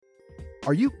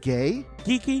Are you gay?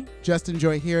 Geeky? Just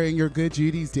enjoy hearing your good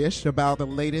Judy's dish about the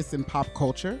latest in pop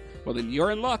culture? Well, then you're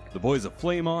in luck. The boys of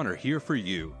Flame On are here for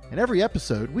you. In every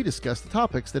episode, we discuss the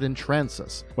topics that entrance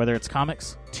us. Whether it's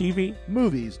comics, TV,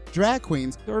 movies, drag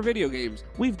queens, or video games,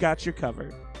 we've got you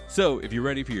covered. So, if you're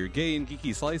ready for your gay and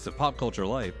geeky slice of pop culture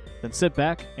life, then sit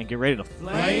back and get ready to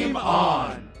Flame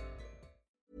on!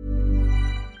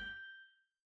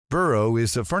 Burrow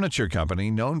is a furniture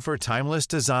company known for timeless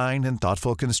design and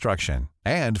thoughtful construction,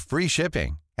 and free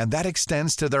shipping, and that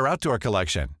extends to their outdoor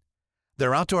collection.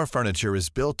 Their outdoor furniture is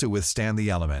built to withstand the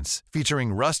elements,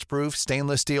 featuring rust-proof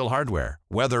stainless steel hardware,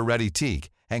 weather-ready teak,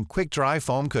 and quick-dry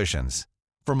foam cushions.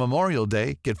 For Memorial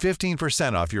Day, get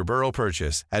 15% off your Burrow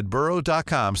purchase at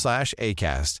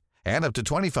burrow.com/acast, and up to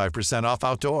 25% off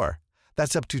outdoor.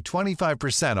 That's up to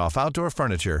 25% off outdoor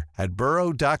furniture at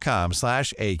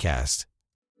burrow.com/acast.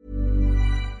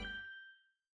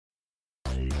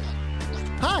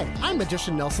 Hi, I'm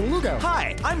Magician Nelson Lugo.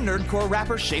 Hi, I'm Nerdcore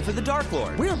rapper Schaefer the Dark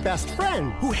Lord. We're best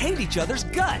friends who hate each other's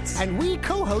guts. And we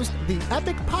co-host the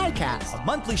Epic Podcast, a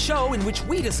monthly show in which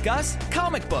we discuss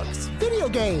comic books, video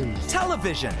games,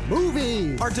 television,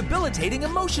 movies, our debilitating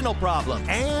emotional problems,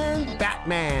 and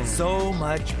Batman. So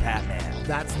much Batman.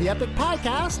 That's the Epic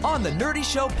Podcast on the Nerdy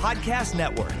Show Podcast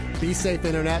Network. Be safe,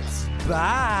 internets.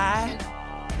 Bye.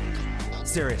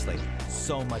 Seriously,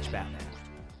 so much Batman.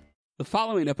 The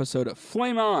following episode of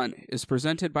Flame On is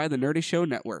presented by the Nerdy Show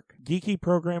Network. Geeky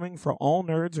programming for all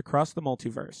nerds across the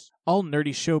multiverse. All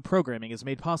Nerdy Show programming is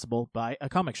made possible by A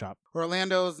Comic Shop,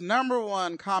 Orlando's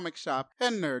 #1 comic shop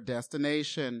and nerd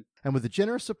destination. And with the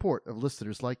generous support of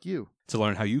listeners like you. To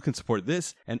learn how you can support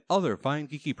this and other fine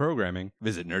geeky programming,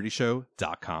 visit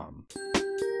nerdyshow.com.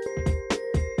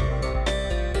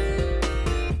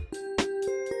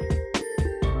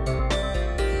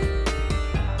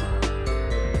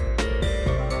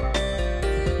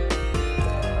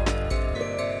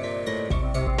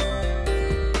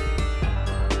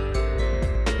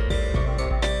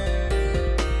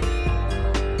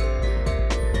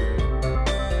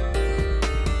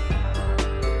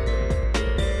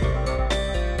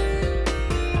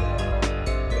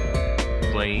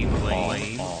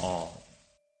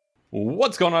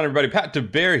 What's going on, everybody? Pat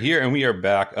DeBear here, and we are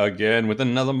back again with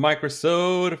another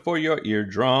microsode for your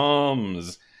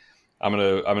eardrums. I'm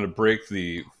gonna break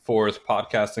the fourth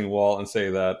podcasting wall and say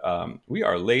that we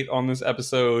are late on this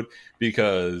episode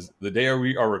because the day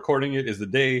we are recording it is the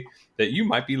day that you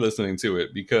might be listening to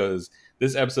it, because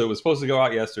this episode was supposed to go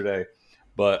out yesterday,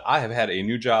 but I have had a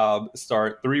new job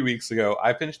start 3 weeks ago.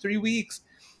 I finished 3 weeks,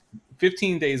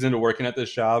 15 days into working at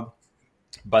this job.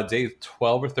 By day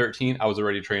 12 or 13, I was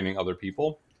already training other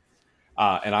people,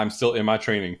 and I'm still in my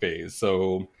training phase.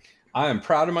 So I am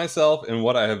proud of myself and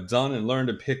what I have done and learned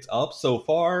and picked up so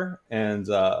far. And,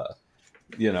 but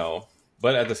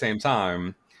at the same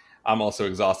time, I'm also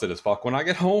exhausted as fuck when I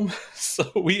get home. So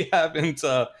we haven't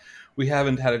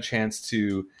had a chance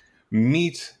to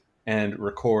meet and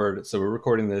record. So we're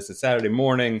recording this. It's Saturday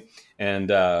morning and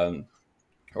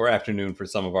or afternoon for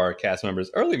some of our cast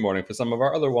members, early morning for some of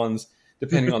our other ones,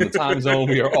 depending on the time zone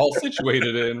we are all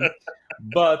situated in.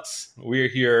 But we're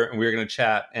here and we're going to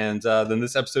chat. And then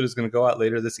this episode is going to go out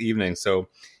later this evening. So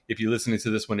if you're listening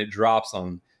to this when it drops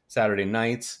on Saturday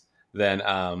night, then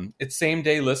it's same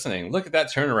day listening. Look at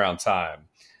that turnaround time.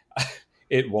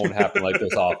 It won't happen like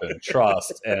this often.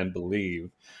 Trust and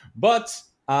believe. But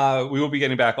we will be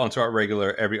getting back onto our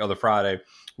regular every other Friday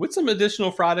with some additional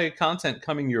Friday content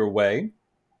coming your way.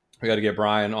 We got to get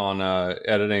Brian on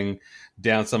editing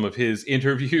down some of his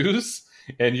interviews,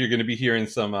 and you're going to be hearing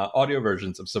some audio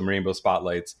versions of some Rainbow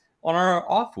Spotlights on our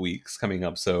off weeks coming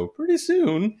up. So pretty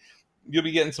soon, you'll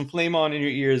be getting some Flame On in your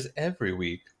ears every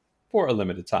week for a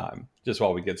limited time, just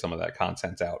while we get some of that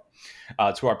content out.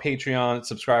 To our Patreon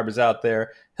subscribers out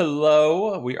there,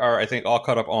 hello. We are, I think, all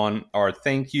caught up on our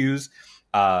thank yous.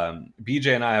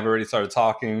 BJ and I have already started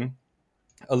talking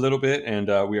a little bit, and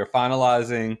we are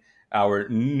finalizing our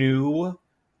new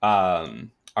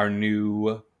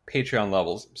Patreon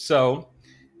levels. So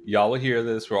y'all will hear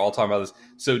this. We're all talking about this.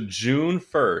 So June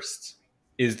 1st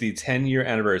is the 10-year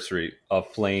anniversary of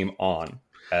Flame On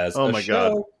as a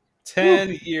show. God.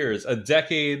 10 years, a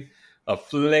decade of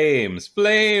flames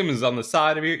on the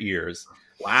side of your ears.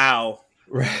 Wow.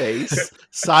 Face,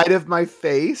 side of my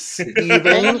face,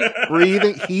 heaving,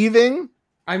 breathing, heaving.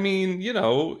 I mean,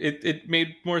 it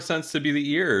made more sense to be the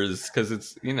ears because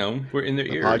it's, we're in their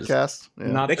ears. Podcast.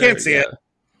 Yeah. They can't see it.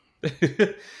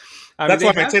 That's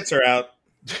why my tits are out.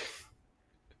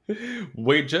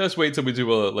 wait till we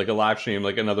do a live stream,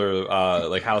 like another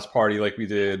like house party like we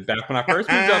did back when I first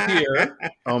moved up here.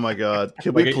 Oh my god!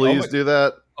 Can Like we please do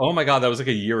that? Oh my god, that was like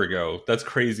a year ago. That's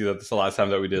crazy that this is the last time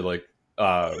that we did like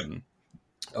a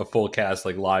full cast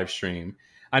like live stream.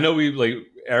 I know we like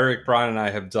Eric, Brian, and I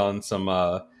have done some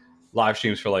live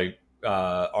streams for like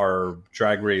our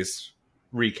Drag Race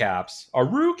recaps, our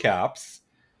Rue caps.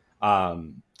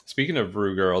 Speaking of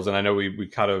Rue girls, and I know we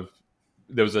kind of,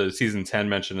 there was a season 10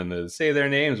 mentioned in the Say Their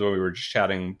Names when we were just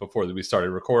chatting before we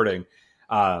started recording.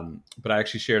 But I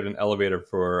actually shared an elevator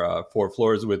for 4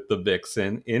 floors with the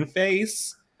Vixen in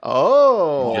Face.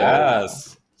 Oh,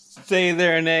 Yes. Say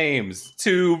Their Names.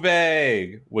 Too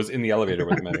vague. Was in the elevator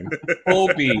with me.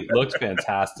 Full beat. Looked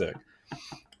fantastic.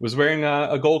 Was wearing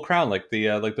a gold crown like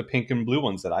the pink and blue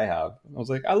ones that I have. I was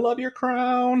like, I love your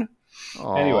crown.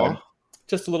 Aw. Anyway,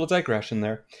 just a little digression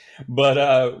there.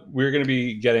 But we're gonna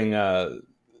be getting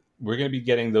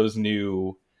those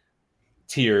new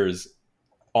tiers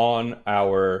on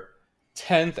our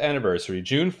 10th anniversary,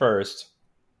 June 1st.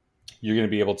 You're going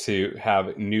to be able to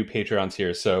have new Patreon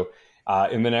tiers. So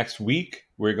in the next week,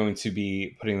 we're going to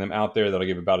be putting them out there. That'll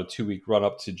give about a 2-week run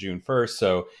up to June 1st.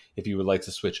 So if you would like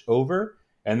to switch over,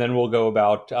 and then we'll go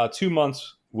about 2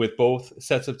 months with both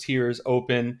sets of tiers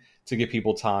open to give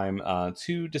people time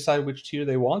to decide which tier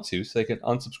they want to, so they can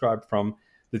unsubscribe from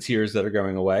the tiers that are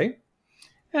going away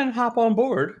and hop on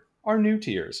board our new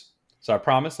tiers. So I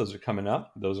promise those are coming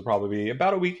up. Those will probably be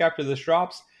about a week after this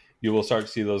drops. You will start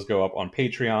to see those go up on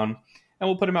Patreon, and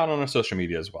we'll put them out on our social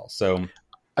media as well. So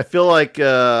I feel like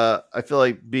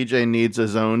BJ needs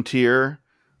his own tier,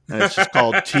 and it's just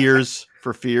called Tears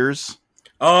for Fears.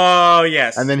 Oh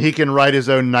yes, And then he can write his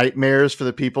own nightmares for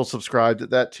the people subscribed to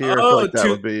that tier. I feel like that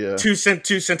would be two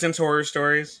sentence horror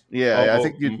stories. yeah. I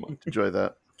think you'd enjoy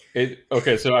that.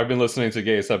 Okay, so I've been listening to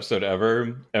Gayest Episode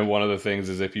Ever, and one of the things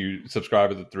is if you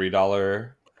subscribe at the $3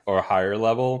 or higher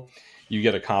level, you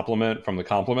get a compliment from the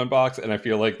compliment box, and I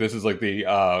feel like this is like the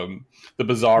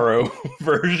Bizarro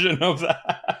version of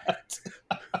that.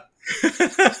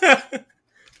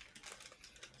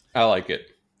 I like it.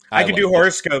 I could do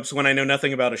horoscopes when I know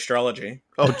nothing about astrology.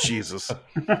 Oh Jesus!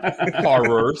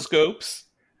 Horoscopes.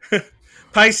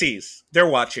 Pisces, they're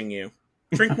watching you.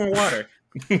 Drink more water.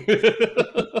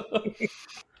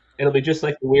 It'll be just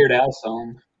like the Weird Al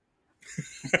song.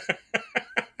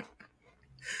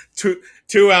 2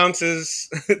 ounces,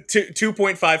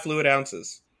 2.5 fluid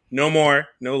ounces. No more,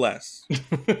 no less.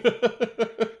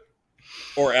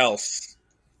 Or else.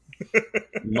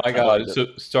 My God. So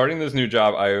starting this new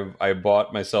job, I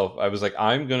bought myself, I was like,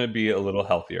 I'm going to be a little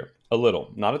healthier. A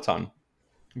little, not a ton.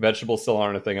 Vegetables still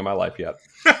aren't a thing in my life yet.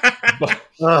 But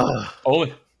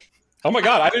only, oh my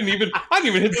God, I didn't even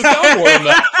hit the soundboard on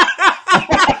that.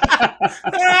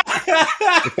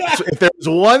 If there's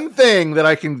one thing that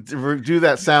I can do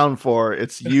that sound for,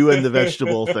 it's you and the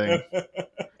vegetable thing.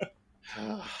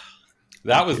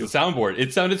 That was the soundboard.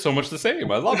 It sounded so much the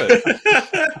same. I love it.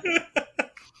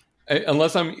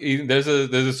 Unless I'm eating, there's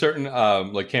a certain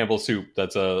like Campbell's soup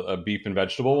that's a beef and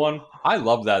vegetable one. I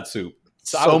love that soup.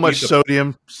 So much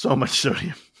sodium.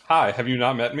 Hi, have you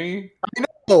not met me? I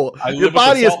know. I Your live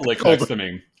body with is the Salt Lick next to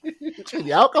me.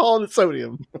 the alcohol and the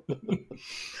sodium.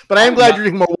 But I am glad you're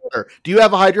drinking more water. Do you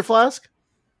have a Hydro Flask?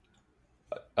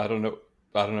 I don't know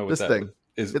what This that thing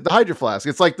is. The Hydro Flask.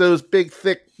 It's like those big,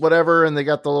 thick, whatever, and they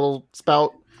got the little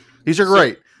spout. These are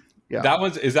great. Yeah,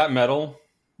 Is that metal?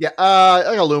 Yeah,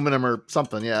 like aluminum or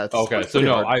something. Yeah. It's Okay, so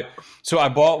no, I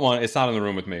bought one. It's not in the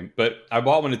room with me, but I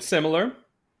bought one. It's similar.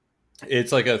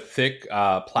 It's like a thick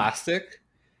plastic,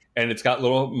 and it's got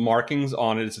little markings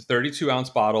on it. It's a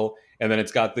 32-ounce bottle, and then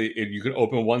it's got you can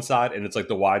open one side, and it's like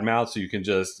the wide mouth, so you can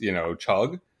just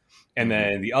chug, and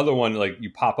then the other one like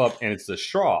you pop up, and it's the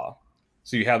straw.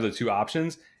 So you have the two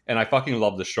options, and I fucking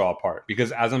love the straw part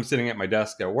because as I'm sitting at my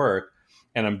desk at work.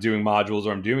 And I'm doing modules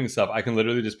or I'm doing stuff, I can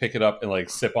literally just pick it up and like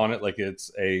sip on it like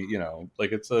it's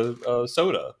a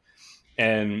soda.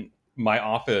 And my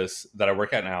office that I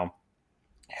work at now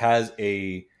has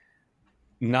it's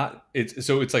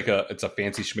a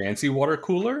fancy schmancy water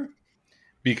cooler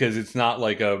because it's not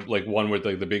like one with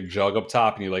like the big jug up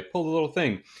top and you like pull the little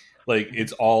thing. Like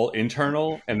it's all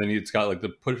internal and then it's got like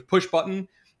the push button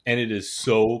and it is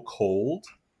so cold.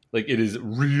 Like it is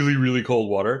really, really cold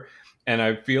water. And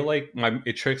I feel like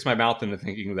it tricks my mouth into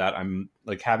thinking that I'm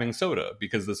like having soda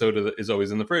because the soda is always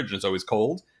in the fridge and it's always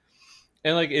cold.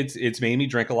 And like it's made me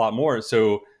drink a lot more.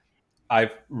 So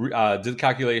I did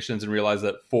calculations and realized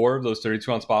that 4 of those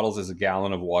 32-ounce bottles is a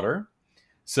gallon of water.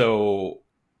 So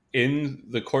in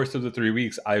the course of the 3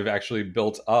 weeks, I've actually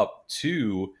built up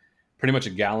to pretty much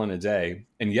a gallon a day.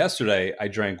 And yesterday I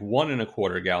drank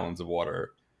 1.25 gallons of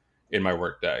water in my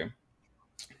workday.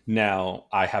 Now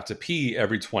I have to pee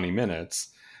every 20 minutes,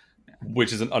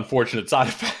 which is an unfortunate side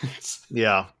effect.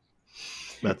 Yeah.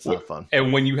 That's not fun.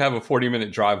 And when you have a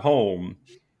 40-minute drive home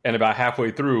and about halfway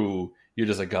through, you're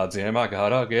just like, God damn, I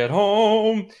gotta get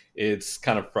home. It's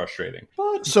kind of frustrating.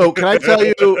 So can I tell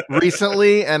you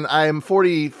recently, and I'm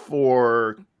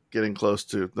 44, getting close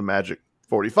to the magic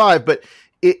 45, but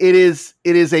it is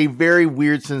a very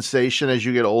weird sensation as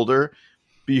you get older,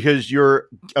 because your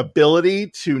ability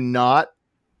to not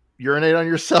urinate on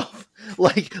yourself,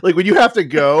 like when you have to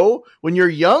go, when you're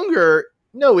younger,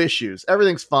 no issues,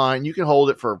 everything's fine, you can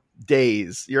hold it for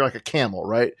days, you're like a camel,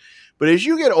 right? But as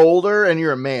you get older and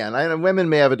you're a man, I know women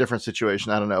may have a different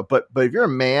situation, I don't know, but if you're a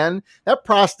man, that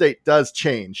prostate does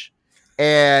change.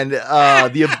 And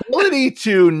the ability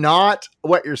to not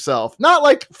wet yourself, not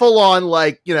like full on,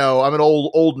 like, you know, I'm an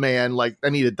old man, like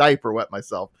I need a diaper wet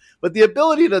myself, but the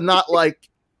ability to not like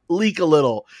leak a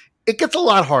little, it gets a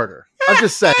lot harder. I'm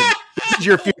just saying, this is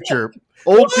your future.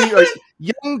 Old people,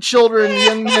 young children,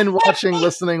 young men watching,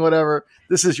 listening, whatever,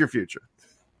 this is your future.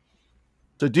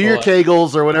 So do your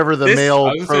Kegels or whatever the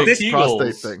male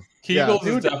prostate thing. Kegels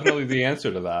is definitely the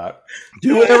answer to that.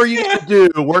 Do whatever you can do.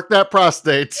 Work that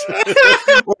prostate.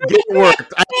 Or get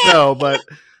worked. I don't know, but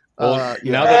now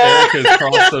that Eric has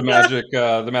crossed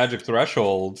the magic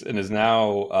threshold and is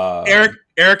now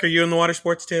Eric, are you in the water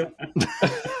sports too?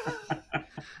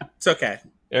 It's okay.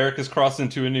 Eric has crossed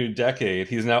into a new decade.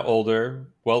 He's now older,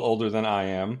 well older than I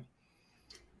am.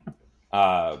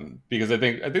 Because I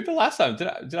think the last time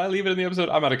did I leave it in the episode?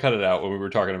 I might have cut it out when we were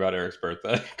talking about Eric's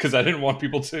birthday because I didn't want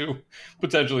people to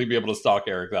potentially be able to stalk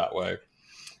Eric that way.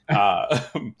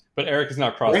 But Eric has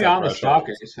now crossed. Bring that on the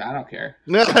stalkers. I don't care.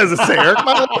 No, as I say, Eric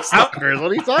might love stalkers.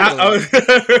 What are you talking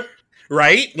about?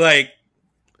 Right? Like,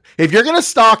 if you're gonna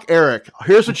stalk Eric,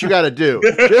 here's what you got to do.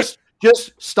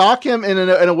 Just stalk him in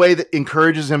a way that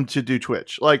encourages him to do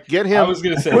Twitch. Like, get him. I was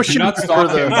going to say, do not stalk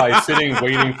him by sitting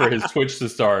waiting for his Twitch to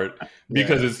start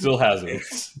because it still hasn't.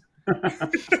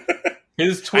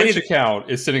 His Twitch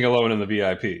account is sitting alone in the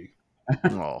VIP.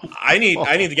 Oh. I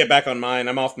need to get back on mine.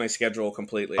 I'm off my schedule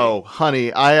completely. Oh,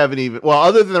 honey, I haven't even. Well,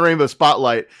 other than the Rainbow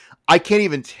Spotlight, I can't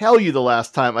even tell you the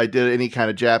last time I did any kind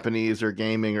of Japanese or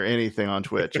gaming or anything on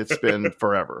Twitch. It's been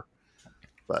forever.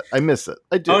 But I miss it.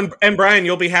 I do. Oh, and Brian,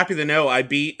 you'll be happy to know I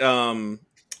beat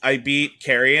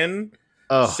Carrion.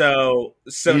 Oh, so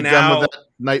you now done with that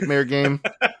nightmare game.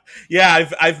 Yeah,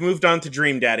 I've moved on to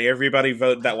Dream Daddy. Everybody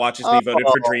that watches me voted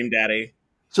for Dream Daddy.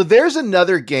 So there's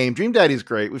another game. Dream Daddy's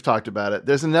great. We've talked about it.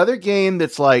 There's another game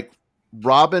that's like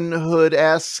Robin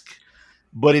Hood-esque,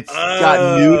 but it's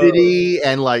got nudity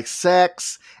and like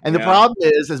sex. And the problem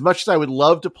is, as much as I would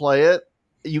love to play it,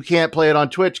 you can't play it on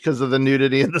Twitch because of the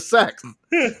nudity and the sex.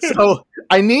 So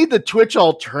I need the Twitch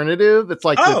alternative. It's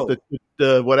like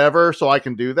the whatever, so I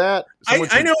can do that.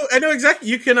 I know exactly.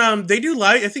 You can they do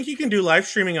live. I think you can do live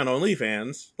streaming on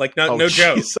OnlyFans. Like no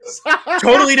joke.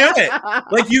 Totally do it.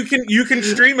 Like you can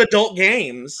stream adult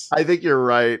games. I think you're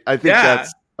right. I think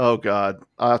that's. Oh God,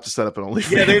 I'll have to set up an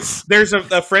OnlyFans. Yeah, there's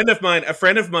a friend of mine. A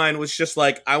friend of mine was just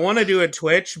like, I want to do a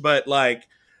Twitch, but like.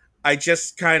 I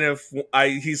just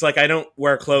he's like, I don't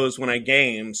wear clothes when I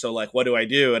game. So like, what do I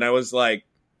do? And I was like,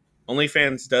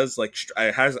 OnlyFans does like,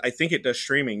 I think it does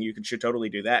streaming. You should totally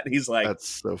do that. And he's like, that's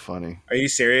so funny. Are you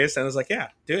serious? And I was like, yeah,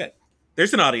 do it.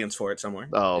 There's an audience for it somewhere.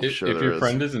 Oh, if your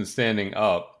friend isn't standing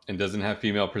up and doesn't have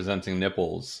female presenting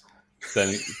nipples,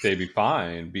 then they'd be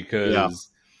fine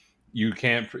because you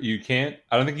can't,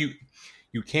 I don't think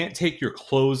you can't take your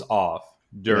clothes off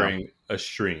during a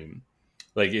stream.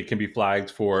 Like it can be flagged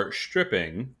for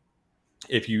stripping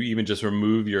if you even just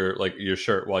remove your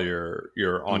shirt while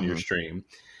you're on your stream,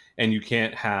 and you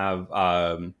can't have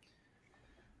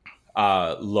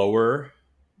lower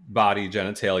body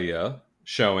genitalia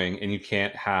showing, and you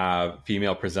can't have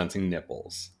female presenting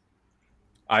nipples.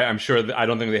 I'm sure I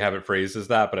don't think they have it phrased as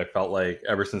that, but I felt like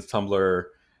ever since Tumblr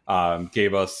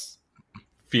gave us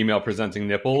female presenting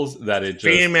nipples, that it just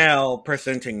female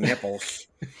presenting nipples.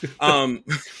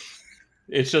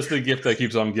 It's just a gift that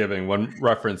keeps on giving when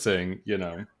referencing, you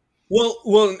know.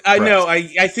 Well, I know.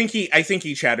 I think he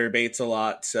chatterbaits a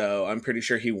lot, so I'm pretty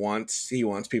sure he wants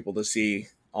people to see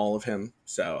all of him.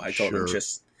 So I told him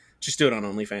just do it on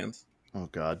OnlyFans. Oh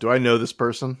God, do I know this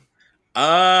person?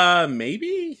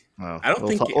 Maybe. No, I don't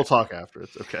think we'll talk after.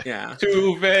 It's okay. Yeah.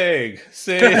 Too vague.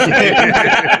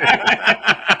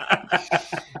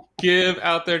 Give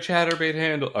out their chatterbait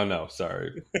handle. Oh no,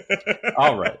 sorry.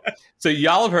 All right. So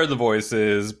y'all have heard the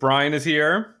voices. Brian is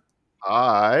here.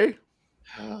 Hi.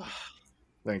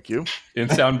 Thank you. In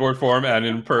soundboard form and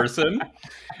in person.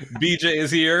 BJ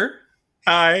is here.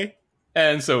 Hi.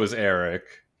 And so is Eric.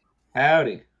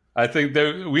 Howdy. I think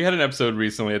that we had an episode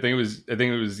recently. I think it was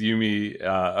Yumi.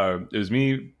 It was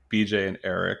me, BJ, and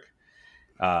Eric.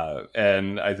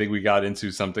 And I think we got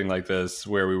into something like this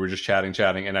where we were just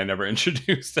chatting, and I never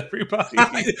introduced everybody.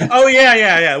 Oh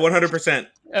yeah, 100%.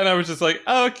 And I was just like,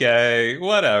 okay,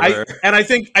 whatever. I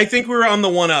think we were on the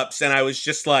one-ups, and I was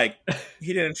just like,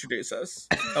 he didn't introduce us.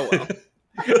 Oh well.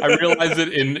 I realized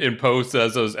it in post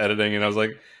as I was editing, and I was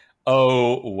like,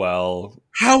 oh well.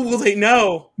 How will they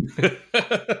know?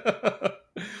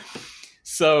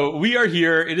 So we are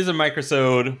here. It is a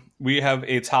microsode. We have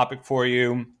a topic for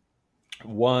you.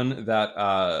 One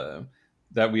that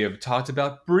that we have talked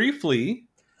about briefly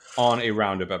on a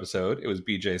roundup episode. It was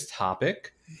BJ's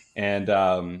topic, and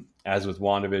as with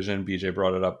WandaVision, BJ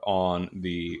brought it up on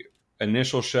the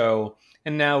initial show,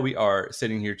 and now we are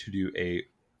sitting here to do a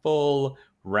full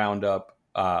roundup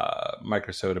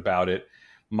microsode about it,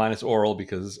 minus Oral,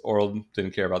 because Oral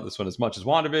didn't care about this one as much as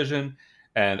WandaVision,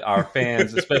 and our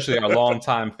fans, especially our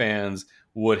longtime fans,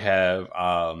 would have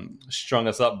strung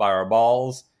us up by our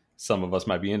balls. Some of us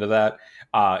might be into that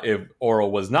if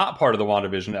Oral was not part of the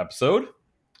WandaVision episode.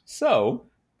 So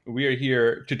we are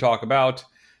here to talk about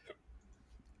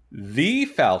The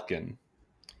Falcon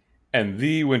and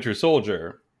The Winter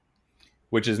Soldier,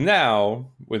 which is now,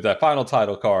 with that final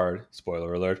title card,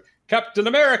 spoiler alert, Captain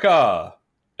America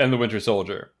and the Winter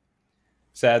Soldier.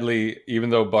 Sadly,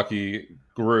 even though Bucky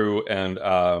grew and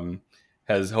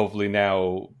has hopefully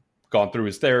now gone through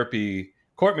his therapy,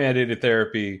 court-mandated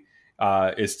therapy,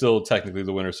 is still technically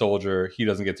the Winter Soldier. He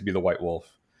doesn't get to be the White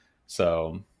Wolf.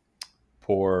 So,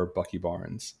 poor Bucky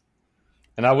Barnes.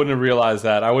 And I wouldn't have realized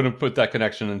that. I wouldn't have put that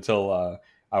connection until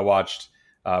I watched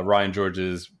Ryan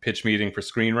George's pitch meeting for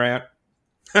Screen Rant.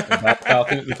 The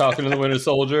Falcon and the Winter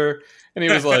Soldier. And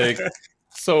he was like,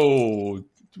 so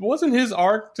wasn't his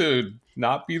arc to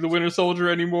not be the Winter Soldier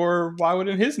anymore? Why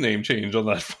wouldn't his name change on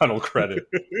that final credit?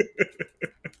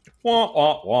 Womp,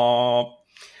 womp, womp.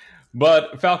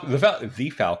 But the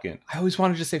Falcon. I always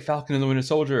wanted to say Falcon and the Winter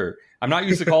Soldier. I'm not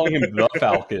used to calling him the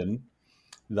Falcon.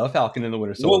 The Falcon and the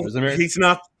Winter Soldier. Well, he's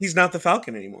not the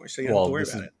Falcon anymore, so you don't have to worry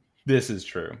about it. This is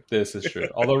true.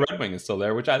 Although Red Wing is still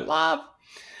there, which I love.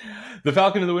 The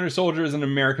Falcon and the Winter Soldier is an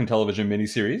American television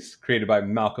miniseries created by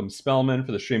Malcolm Spellman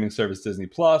for the streaming service Disney+.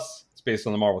 It's based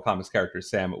on the Marvel Comics character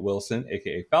Sam Wilson,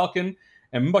 a.k.a. Falcon,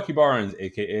 and Bucky Barnes,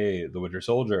 a.k.a. the Winter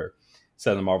Soldier.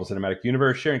 Set in the Marvel Cinematic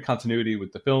Universe, sharing continuity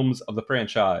with the films of the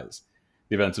franchise.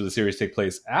 The events of the series take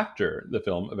place after the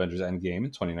film Avengers Endgame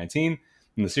in 2019,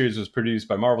 and the series was produced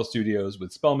by Marvel Studios,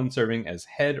 with Spellman serving as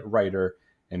head writer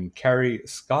and Carrie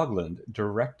Skoglund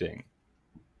directing.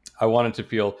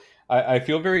 I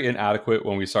feel very inadequate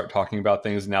when we start talking about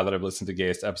things now that I've listened to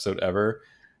Gayest Episode Ever,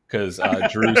 because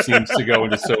Drew seems to go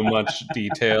into so much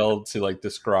detail to like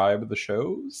describe the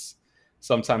shows.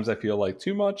 Sometimes I feel like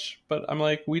too much, but I'm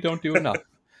like, we don't do enough.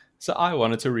 So I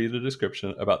wanted to read a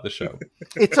description about the show.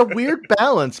 It's a weird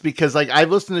balance because like I've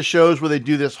listened to shows where they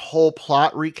do this whole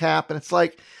plot recap, and it's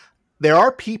like there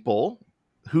are people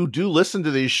who do listen to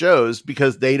these shows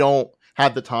because they don't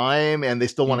have the time and they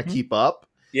still want to keep up.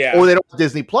 Yeah. Or they don't have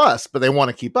Disney Plus, but they want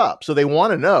to keep up. So they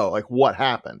want to know like what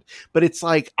happened. But it's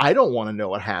like, I don't want to know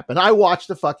what happened. I watched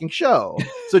the fucking show.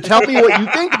 So tell me what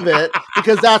you think of it,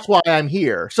 because that's why I'm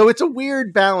here. So it's a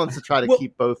weird balance to try to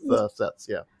keep both sets.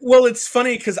 Yeah. Well, it's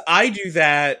funny because I do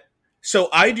that. So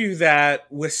I do that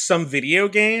with some video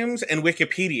games and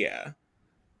Wikipedia.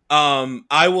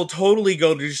 I will totally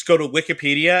go to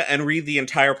Wikipedia and read the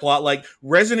entire plot. Like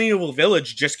Resident Evil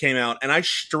Village just came out, and I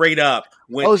straight up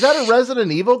went. Oh, is that a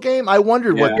Resident Evil game? I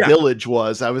wondered what Village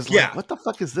was. I was like, what the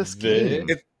fuck is this game?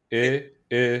 It's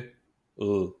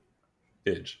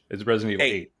Resident Evil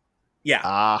 8. Yeah.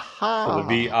 Aha. So the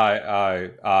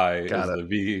V-I-I-I is the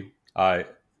V-I,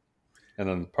 and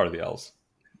then part of the L's.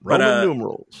 Roman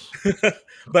numerals.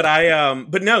 But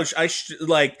no,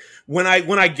 like when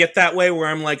I get that way where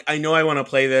I'm like, I know I want to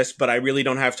play this, but I really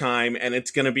don't have time, and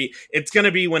it's gonna be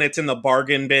when it's in the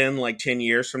bargain bin like 10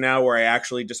 years from now where I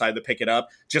actually decide to pick it up,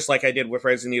 just like I did with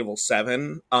Resident Evil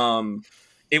 7.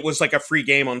 It was like a free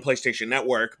game on PlayStation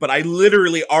Network, but I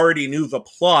literally already knew the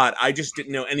plot. I just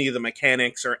didn't know any of the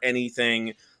mechanics or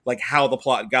anything, like how the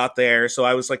plot got there. So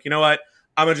I was like, you know what?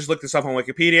 I'm gonna just look this up on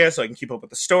Wikipedia so I can keep up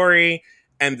with the story.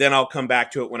 And then I'll come back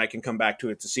to it when I can come back to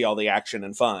it to see all the action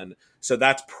and fun. So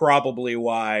that's probably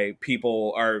why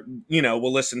people are,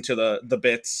 will listen to the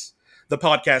bits, the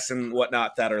podcasts and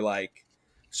whatnot that are like,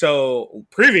 so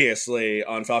previously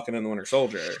on Falcon and the Winter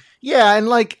Soldier. Yeah, and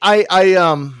like I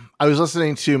was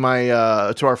listening to my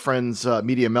to our friends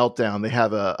Media Meltdown. They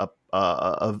have a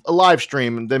live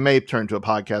stream. They may turn to a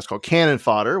podcast called Cannon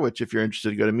Fodder, which if you're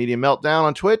interested, go to Media Meltdown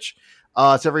on Twitch.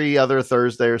 It's every other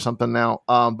Thursday or something now.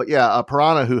 But yeah,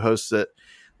 Piranha, who hosts it,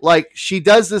 like she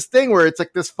does this thing where it's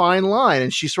like this fine line,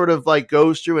 and she sort of like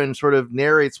goes through and sort of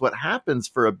narrates what happens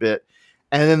for a bit,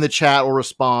 and then the chat will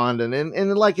respond,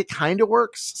 and like it kind of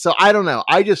works. So I don't know.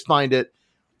 I just find it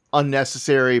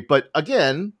unnecessary, but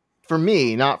again, for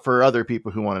me, not for other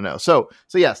people who want to know. So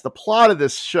yes, the plot of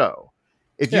this show.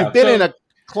 If you've been in a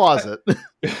closet,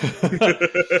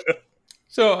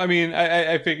 so I mean,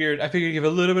 I figured give a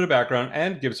little bit of background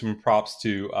and give some props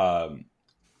to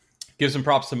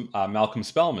Malcolm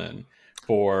Spellman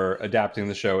for adapting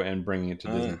the show and bringing it to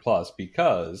Disney Plus,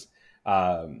 because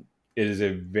it is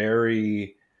a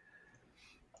very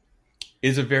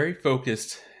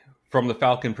focused, from the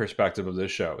Falcon perspective of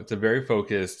this show, it's a very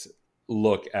focused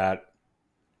look at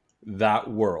that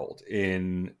world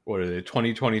in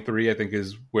 2023, I think,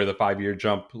 is where the 5-year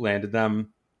jump landed them.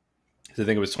 So I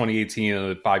think it was 2018,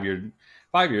 and 5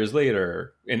 years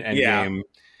later in Endgame.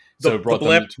 So it brought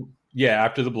them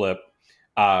after the blip,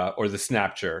 or the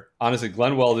Snapture. Honestly,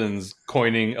 Glenn Weldon's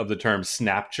coining of the term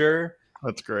Snapture,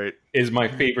 that's great, is my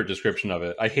favorite description of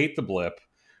it. I hate the blip,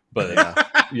 but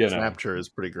Snapture is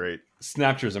pretty great.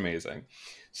 Snapture is amazing.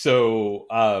 So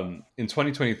in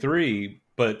 2023,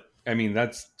 but I mean,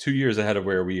 that's 2 years ahead of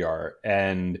where we are.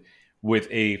 And with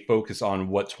a focus on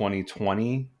what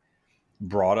 2020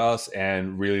 brought us,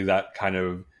 and really that kind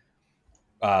of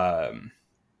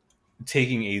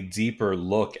taking a deeper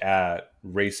look at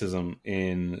racism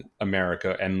in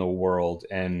America and the world,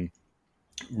 and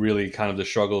really kind of the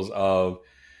struggles of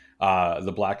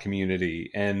the Black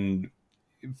community. And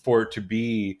for it to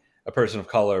be a person of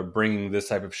color bringing this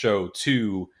type of show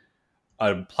to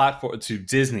a platform, to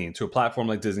Disney, to a platform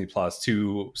like Disney Plus,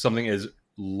 to something as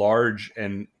large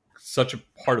and such a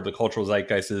part of the cultural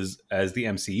zeitgeist as the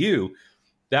MCU,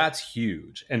 that's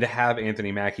huge. And to have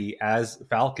Anthony Mackie as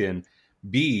Falcon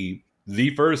be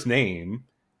the first name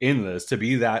in this, to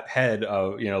be that head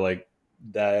of, like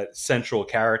that central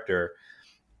character,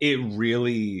 it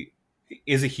really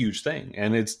is a huge thing,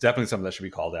 and it's definitely something that should be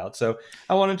called out. So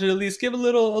I wanted to at least give a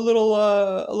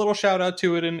little shout out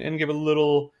to it, and give a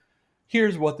little,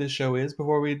 here's what this show is,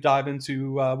 before we dive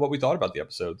into what we thought about the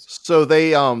episodes. So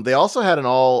they also had an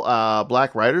all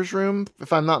Black writers room,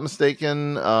 if I'm not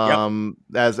mistaken,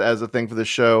 as a thing for the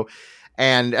show.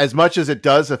 And as much as it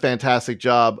does a fantastic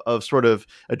job of sort of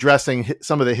addressing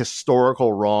some of the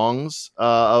historical wrongs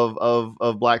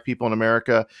of Black people in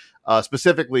America,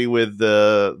 specifically with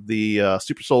the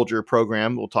Super Soldier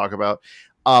program we'll talk about.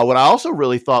 What I also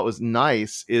really thought was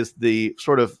nice is the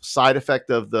sort of side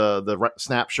effect of the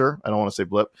Snapture. I don't want to say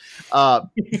blip,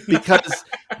 because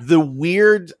the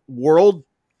weird world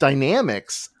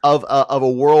dynamics of a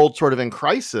world sort of in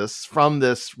crisis from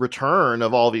this return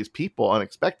of all these people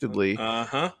unexpectedly.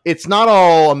 It's not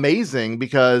all amazing,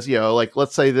 because, like,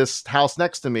 let's say this house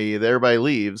next to me, everybody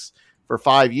leaves for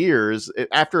 5 years.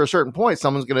 After a certain point,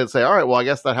 someone's going to say, all right, well, I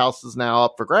guess that house is now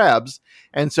up for grabs.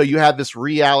 And so you have this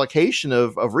reallocation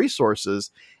of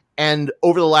resources. And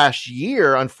over the last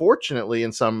year, unfortunately,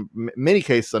 in many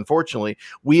cases, unfortunately,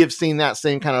 we have seen that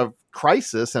same kind of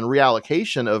crisis and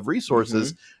reallocation of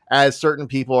resources, as certain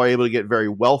people are able to get very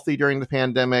wealthy during the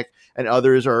pandemic, and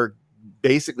others are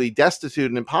basically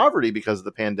destitute and in poverty because of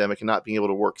the pandemic and not being able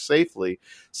to work safely.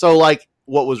 So, like,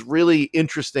 what was really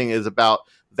interesting is about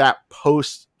that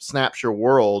post Snapture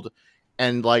world,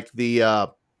 and like the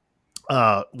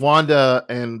Wanda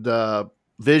and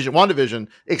WandaVision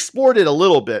explored it a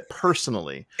little bit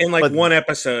personally in like one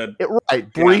episode,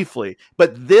 briefly.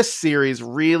 But this series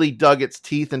really dug its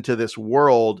teeth into this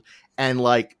world and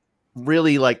like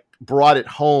really like brought it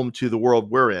home to the world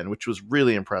we're in, which was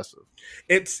really impressive.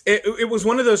 It was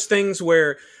one of those things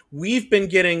where we've been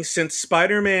getting, since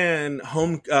Spider-Man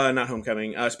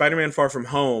Spider-Man Far From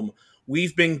Home,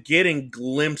 we've been getting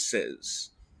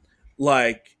glimpses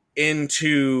like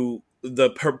into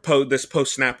this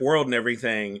post-snap world and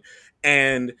everything.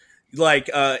 And like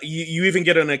you even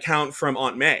get an account from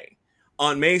Aunt May.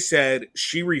 Aunt May said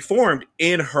she reformed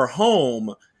in her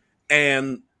home,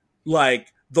 and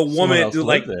like the woman who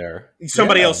like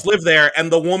somebody else lived there,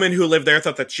 and the woman who lived there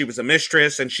thought that she was a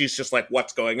mistress, and she's just like,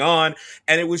 what's going on?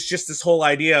 And it was just this whole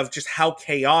idea of just how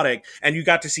chaotic, and you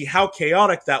got to see how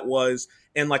chaotic that was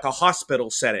in like a hospital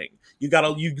setting. You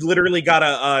literally got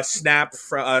a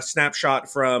snapshot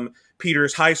from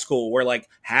Peter's high school where like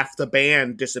half the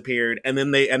band disappeared, and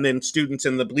then students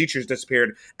in the bleachers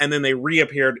disappeared, and then they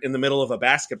reappeared in the middle of a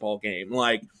basketball game.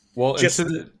 Like, Well, Just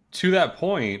and to that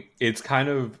point, it's kind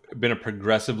of been a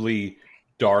progressively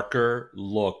darker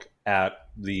look at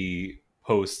the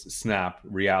post-snap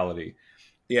reality.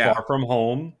 yeah. Far From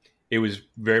Home, it was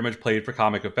very much played for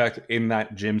comic effect in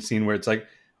that gym scene where it's like,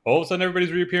 all of a sudden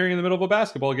everybody's reappearing in the middle of a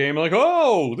basketball game. Like,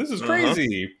 oh, this is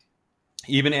crazy.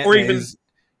 Even Aunt Or even- May's,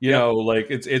 you know, like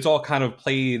it's all kind of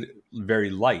played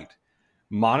very light.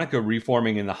 Monica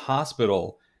reforming in the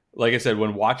hospital, like I said,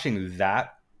 when watching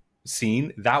that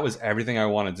scene, that was everything I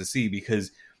wanted to see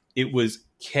because it was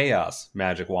chaos,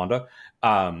 Magic Wanda.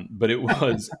 But it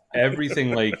was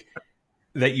everything like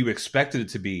that you expected it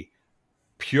to be.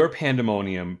 Pure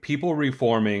pandemonium, people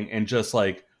reforming, and just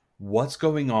like what's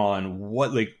going on,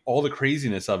 what like all the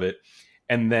craziness of it.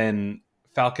 And then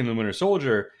Falcon and Winter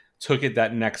Soldier took it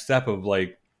that next step of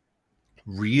like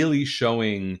really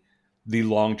showing the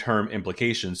long-term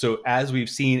implications. So as we've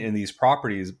seen in these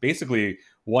properties, basically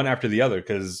one after the other,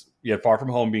 because you had Far From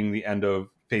Home being the end of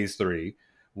phase 3,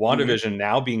 WandaVision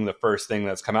now being the first thing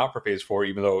that's come out for phase 4,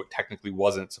 even though it technically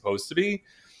wasn't supposed to be.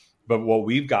 But what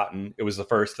we've gotten, it was the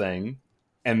first thing.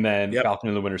 And then Falcon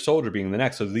and the Winter Soldier being the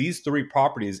next. So these 3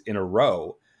 properties in a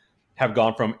row have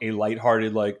gone from a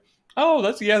lighthearted, like, oh,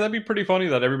 that'd be pretty funny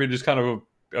that everybody just kind of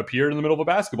appeared in the middle of a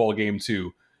basketball game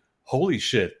to, holy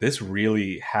shit, this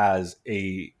really has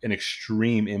an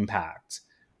extreme impact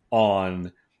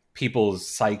on people's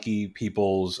psyche,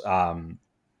 people's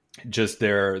just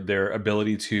their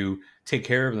ability to take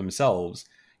care of themselves,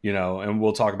 you know. And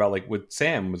we'll talk about like with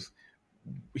Sam,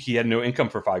 he had no income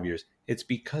for 5 years. It's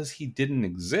because he didn't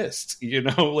exist, you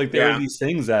know. Like there are these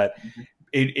things that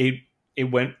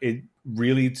it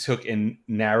really took and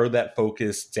narrowed that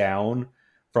focus down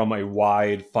from a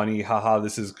wide, funny, haha,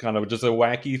 this is kind of just a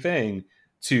wacky thing,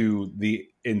 to the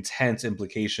intense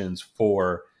implications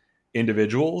for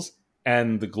individuals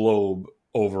and the globe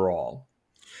overall.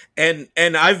 And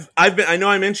I know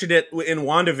I mentioned it in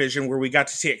WandaVision where we got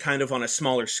to see it kind of on a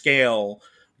smaller scale,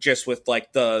 just with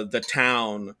like the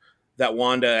town that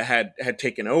Wanda had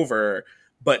taken over.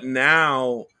 But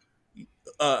now,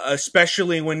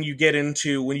 especially when you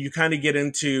kind of get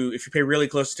into, if you pay really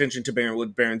close attention to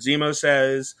what Baron Zemo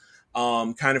says,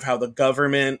 kind of how the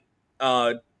government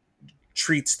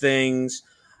treats things,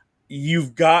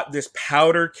 you've got this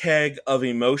powder keg of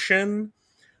emotion.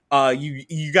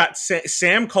 You got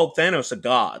Sam called Thanos a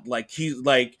god. Like he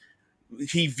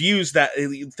views that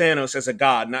Thanos as a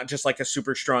god, not just like a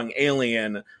super strong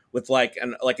alien with like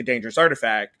a dangerous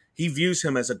artifact. He views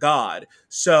him as a god.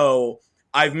 So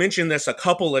I've mentioned this a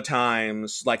couple of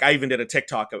times. Like I even did a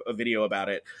TikTok, a video about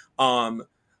it.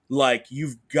 Like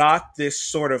you've got this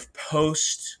sort of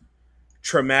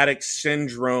post-traumatic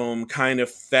syndrome kind of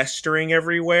festering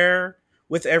everywhere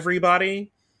with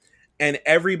everybody. And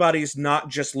everybody's not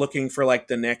just looking for like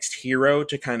the next hero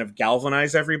to kind of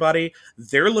galvanize everybody.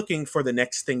 They're looking for the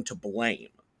next thing to blame.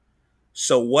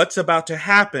 So what's about to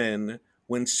happen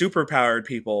when superpowered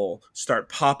people start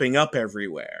popping up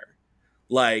everywhere?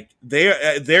 Like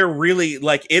they're really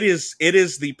like it is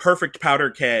the perfect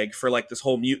powder keg for like this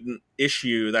whole mutant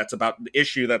issue that's about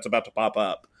to pop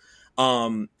up.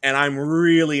 And I'm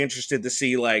really interested to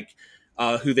see like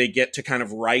who they get to kind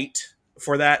of write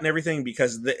for that and everything,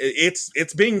 because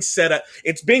it's being set up,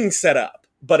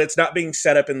 but it's not being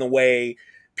set up in the way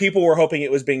people were hoping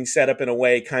it was being set up, in a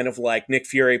way kind of like Nick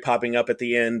Fury popping up at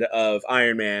the end of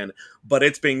Iron Man, but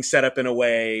it's being set up in a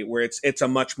way where it's a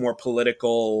much more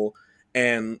political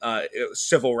and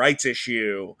civil rights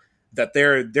issue that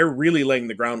they're really laying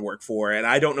the groundwork for. And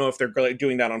I don't know if they're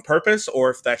doing that on purpose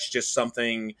or if that's just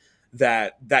something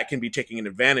that can be taken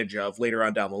advantage of later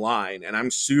on down the line. And I'm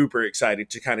super excited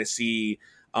to kind of see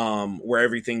where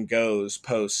everything goes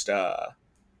post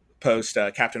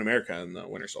Captain America and the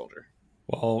Winter Soldier.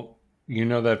 Well, you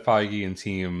know that Feige and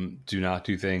team do not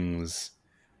do things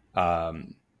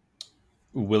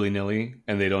willy-nilly,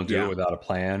 and they don't do it without a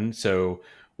plan. So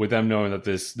with them knowing that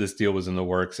this deal was in the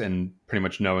works and pretty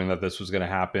much knowing that this was going to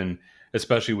happen,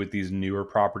 especially with these newer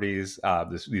properties,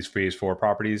 these phase 4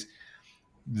 properties,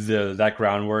 that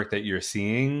groundwork that you're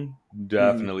seeing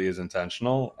definitely is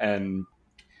intentional. And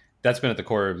that's been at the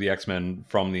core of the X-Men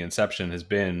from the inception, has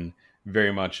been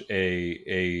very much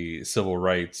a civil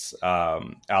rights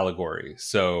allegory.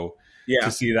 So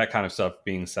to see that kind of stuff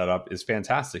being set up is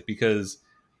fantastic, because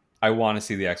I want to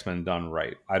see the X-Men done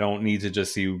right. I don't need to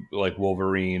just see like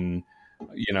Wolverine,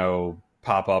 you know,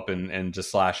 pop up and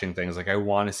just slashing things. Like I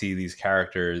want to see these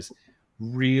characters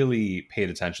really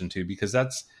paid attention to, because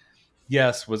that's,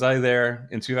 yes, was I there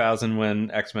in 2000 when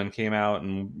X-Men came out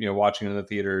and, you know, watching it in the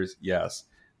theaters? Yes.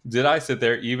 Did I sit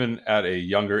there even at a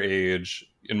younger age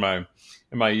in my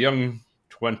young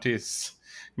 20s,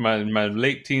 my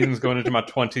late teens going into my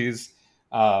 20s,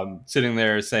 sitting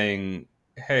there saying,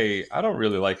 hey, I don't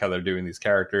really like how they're doing these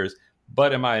characters,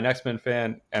 but am I an X-Men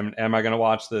fan? Am I going to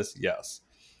watch this? Yes.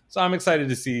 So I'm excited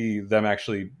to see them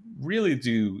actually really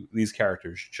do these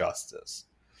characters justice.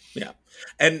 Yeah.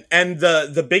 And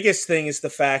the biggest thing is the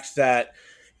fact that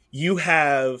you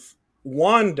have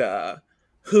Wanda,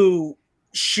 who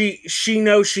she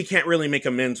knows she can't really make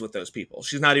amends with those people.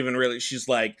 She's not even really, she's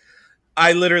like,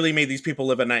 I literally made these people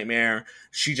live a nightmare.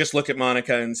 She just looked at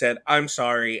Monica and said, I'm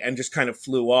sorry, and just kind of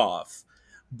flew off.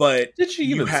 But did she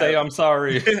even say I'm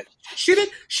sorry? She did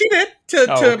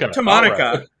to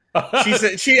Monica. Right. She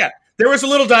said there was a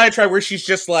little diatribe where she's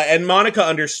just like, and Monica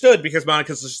understood because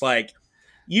Monica's just like,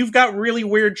 you've got really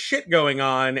weird shit going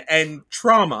on and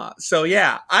trauma. So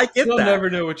yeah, I get that. You'll never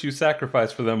know what you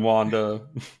sacrificed for them, Wanda.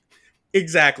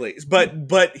 Exactly.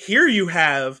 But here you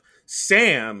have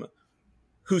Sam,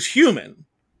 who's human.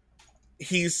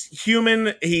 He's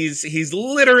human. He's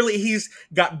literally, he's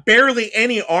got barely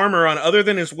any armor on other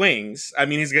than his wings. I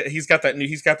mean, he's got that new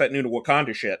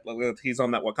Wakanda shit. He's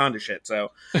on that Wakanda shit.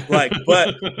 So like, but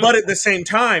at the same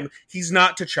time, he's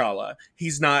not T'Challa.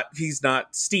 He's not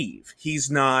Steve. He's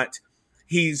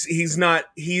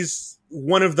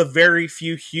one of the very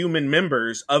few human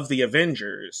members of the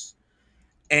Avengers.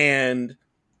 And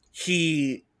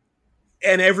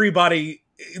everybody,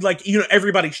 like, you know,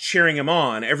 everybody's cheering him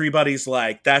on. Everybody's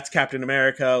like, that's Captain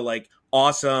America, like,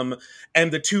 awesome.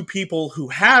 And the two people who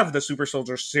have the super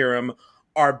soldier serum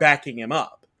are backing him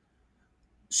up.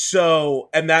 So,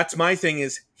 and that's my thing,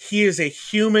 is he is a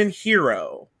human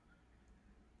hero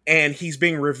and he's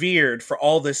being revered for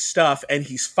all this stuff and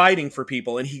he's fighting for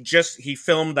people. And he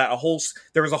filmed there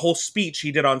was a whole speech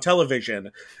he did on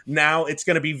television. Now it's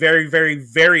going to be very, very,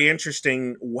 very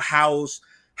interesting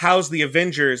how's the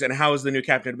Avengers and how is the new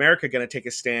Captain America going to take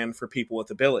a stand for people with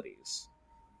abilities?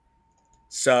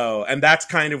 So, and that's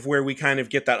kind of where we kind of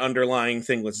get that underlying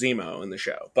thing with Zemo in the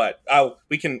show. But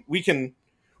we can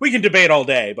debate all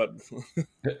day. But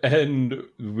and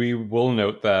we will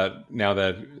note that now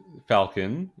that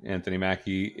Falcon, Anthony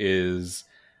Mackie, is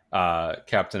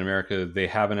Captain America, they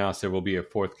have announced there will be a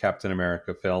fourth Captain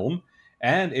America film,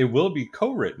 and it will be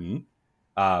co-written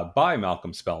by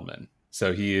Malcolm Spellman.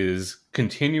 So he is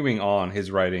continuing on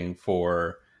his writing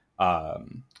for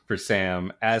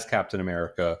Sam as Captain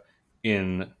America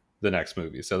in the next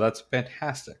movie. So that's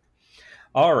fantastic.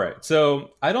 All right.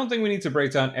 So I don't think we need to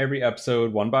break down every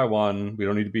episode one by one. We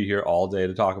don't need to be here all day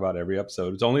to talk about every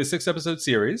episode. It's only a 6-episode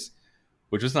series,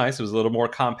 which was nice. It was a little more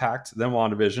compact than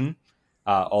WandaVision,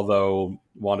 although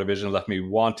WandaVision left me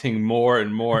wanting more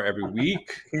and more every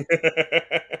week.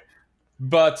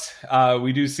 But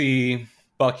we do see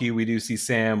Bucky, we do see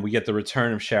Sam, we get the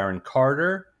return of Sharon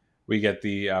Carter, we get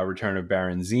the return of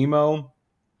Baron Zemo,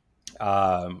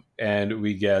 and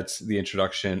we get the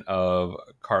introduction of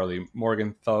Carly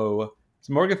Morgenthau. It's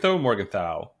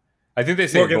Morgenthau. I think they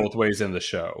say it both ways in the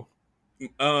show.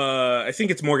 I think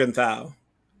it's Morgenthau.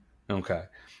 Okay.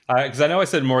 Because I know I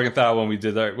said Morgenthau when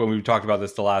we talked about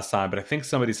this the last time, but I think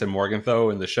somebody said Morgenthau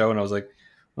in the show, and I was like,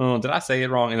 oh, did I say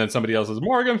it wrong? And then somebody else was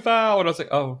Morgenthau, and I was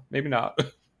like, oh, maybe not.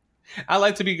 I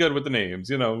like to be good with the names,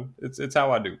 you know. It's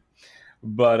how I do.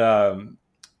 But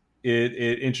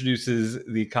it introduces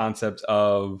the concept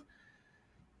of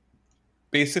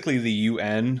basically the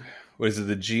UN. What is it?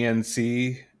 The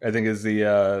GNC, I think, is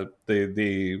the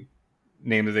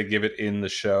name that they give it in the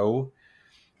show.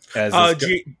 As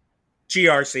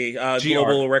GRC,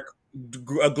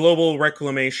 Global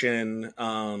Reclamation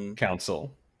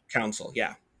Council.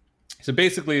 Yeah. So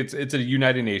basically, it's a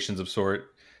United Nations of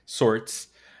sorts.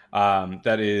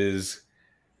 That is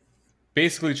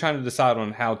basically trying to decide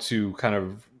on how to kind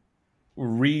of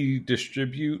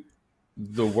redistribute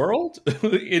the world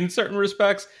in certain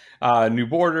respects, new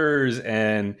borders,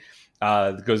 and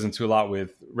it goes into a lot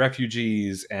with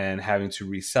refugees and having to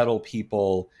resettle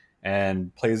people,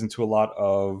 and plays into a lot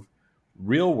of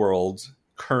real world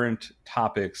current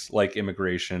topics like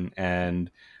immigration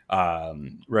and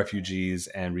refugees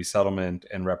and resettlement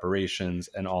and reparations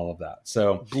and all of that.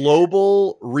 So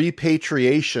Global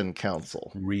Repatriation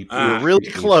Council. We're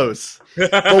really close.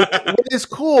 But what is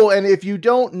cool, and if you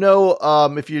don't know,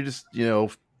 if you just,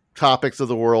 topics of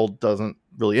the world doesn't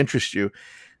really interest you,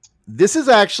 this is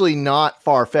actually not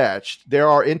far-fetched. There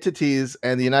are entities,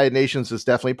 and the United Nations is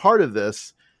definitely part of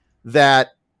this, that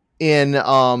in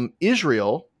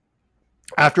Israel,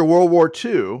 after World War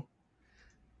II,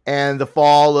 and the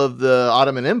fall of the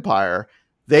Ottoman Empire,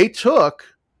 they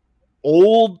took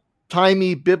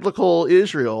old-timey biblical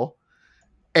Israel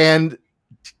and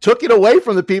took it away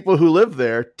from the people who lived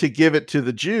there to give it to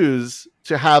the Jews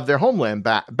to have their homeland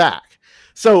back.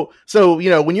 So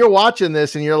when you're watching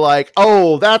this and you're like,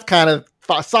 oh, that's kind of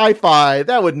sci-fi,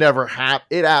 that would never happen.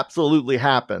 It absolutely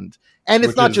happened, and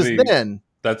it's not just then.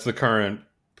 That's the current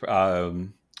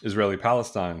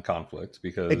Israeli-Palestine conflict,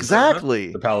 because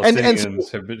exactly the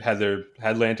Palestinians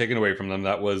had land taken away from them.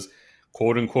 That was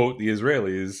quote unquote the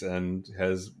Israelis, and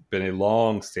has been a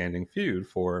long-standing feud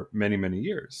for many, many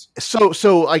years.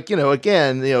 So like,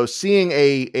 again, seeing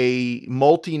a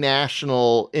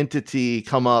multinational entity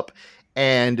come up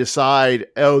and decide,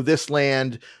 oh, this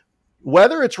land,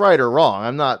 whether it's right or wrong,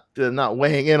 I'm not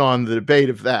weighing in on the debate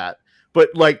of that, but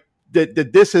like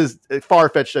that this is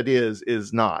far-fetched ideas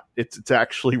is not. It's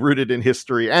actually rooted in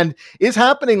history and is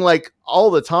happening like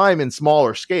all the time in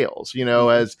smaller scales,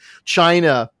 as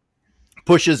China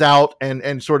pushes out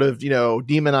and sort of,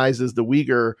 demonizes the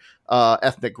Uyghur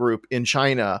ethnic group in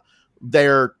China.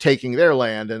 They're taking their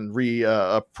land and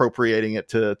appropriating it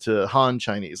to Han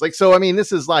Chinese. Like, so, I mean,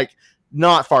 this is like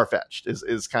not far-fetched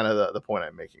is kind of the point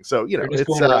I'm making. So, They're just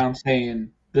going around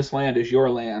saying, this land is your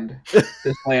land.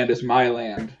 This land is my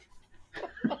land.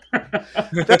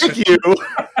 Thank you.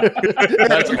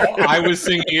 I was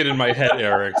singing it in my head,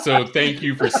 Eric. So thank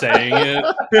you for saying it.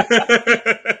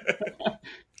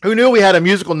 Who knew we had a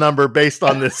musical number based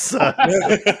on this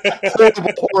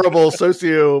horrible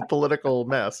socio-political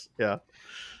mess? Yeah.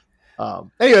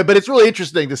 Anyway, but it's really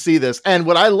interesting to see this. And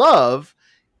what I love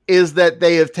is that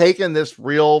they have taken this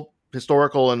real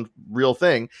historical and real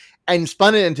thing and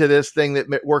spun it into this thing that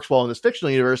works well in this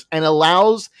fictional universe and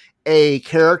allows a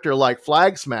character like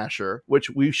Flag Smasher, which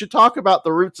we should talk about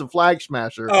the roots of Flag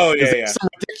Smasher. Oh, yeah. Some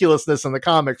ridiculousness in the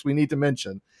comics we need to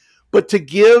mention. But to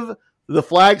give the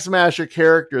Flag Smasher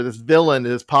character, this villain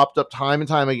that has popped up time and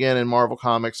time again in Marvel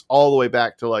Comics, all the way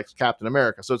back to like Captain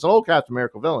America. So it's an old Captain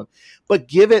America villain, but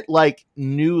give it like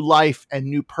new life and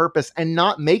new purpose, and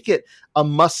not make it a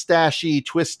mustachy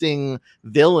twisting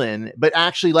villain, but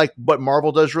actually like what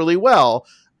Marvel does really well.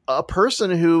 A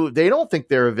person who they don't think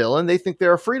they're a villain. They think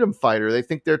they're a freedom fighter. They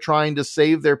think they're trying to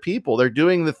save their people. They're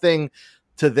doing the thing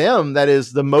to them that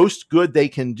is the most good they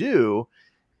can do.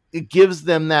 It gives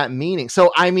them that meaning.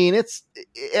 So, I mean, it's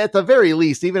at the very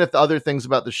least, even if the other things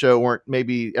about the show weren't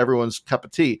maybe everyone's cup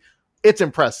of tea, it's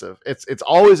impressive. It's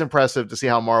always impressive to see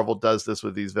how Marvel does this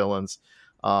with these villains.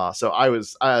 So I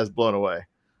was blown away.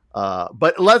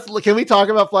 But can we talk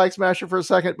about Flag Smasher for a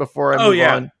second before I move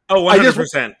on? Oh,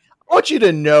 100%. I want you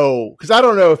to know, because I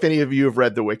don't know if any of you have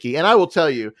read the wiki, and I will tell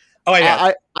you,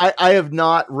 I have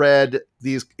not read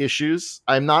these issues.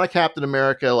 I'm not a Captain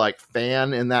America like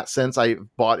fan in that sense. I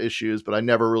bought issues, but I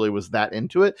never really was that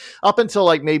into it up until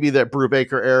like maybe the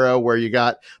Brubaker era, where you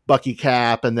got Bucky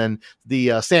Cap, and then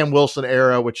the Sam Wilson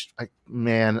era, which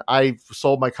I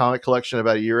sold my comic collection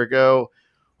about a year ago.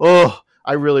 Oh,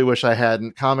 I really wish I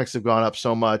hadn't. Comics have gone up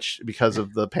so much because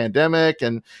of the pandemic,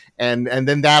 and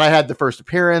then that I had the first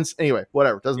appearance. Anyway,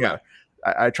 whatever, doesn't matter.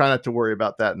 I try not to worry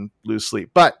about that and lose sleep.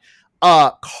 But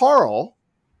Carl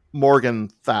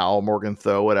Morgenthau,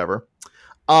 whatever,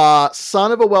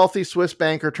 son of a wealthy Swiss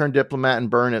banker turned diplomat in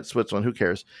Bern at Switzerland, who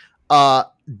cares,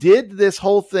 did this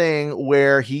whole thing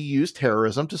where he used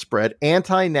terrorism to spread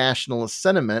anti-nationalist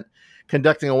sentiment,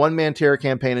 conducting a one-man terror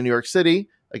campaign in New York City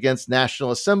against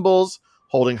nationalist symbols,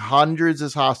 holding hundreds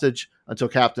as hostage until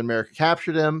Captain America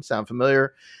captured him. Sound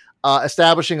familiar?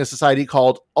 Establishing a society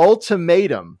called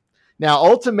Ultimatum. Now,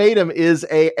 Ultimatum is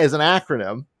an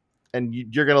acronym, and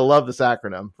you're going to love this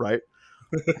acronym, right?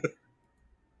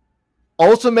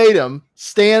 Ultimatum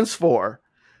stands for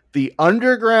the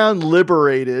Underground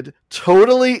Liberated,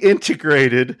 Totally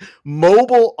Integrated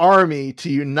Mobile Army to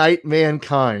Unite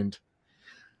Mankind.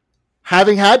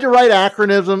 Having had to write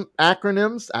acronyms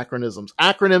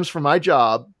for my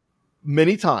job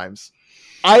many times,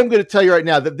 I'm going to tell you right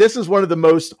now that this is one of the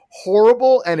most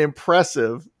horrible and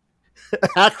impressive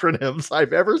acronyms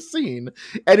I've ever seen.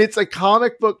 And it's a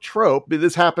comic book trope.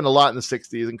 This happened a lot in the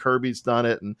 60s, and Kirby's done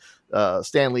it, and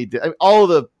Stan Lee did. I mean, all of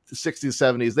the 60s,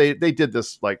 70s, they did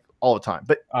this like all the time.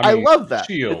 But I love that.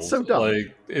 Shield, it's so dumb.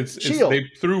 Like it's they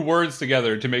threw words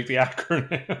together to make the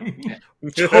acronym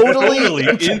totally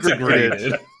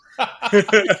integrated.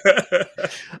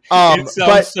 It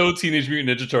sounds so Teenage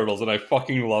Mutant Ninja Turtles, and I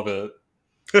fucking love it.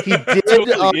 He did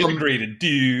totally integrated,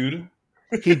 dude.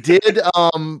 He did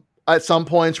at some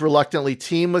points reluctantly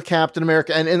team with Captain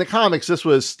America, and in the comics this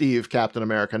was Steve Captain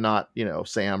America, not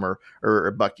Sam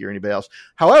or Bucky or anybody else.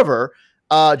 However,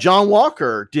 John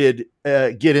Walker did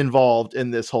get involved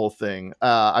in this whole thing,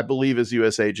 I believe as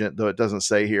U.S. agent, though it doesn't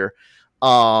say here.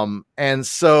 And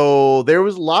so there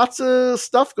was lots of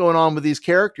stuff going on with these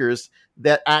characters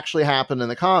that actually happened in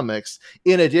the comics.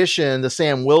 In addition, the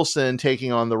Sam Wilson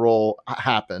taking on the role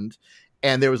happened.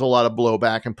 and there was a lot of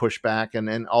blowback and pushback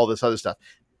and all this other stuff.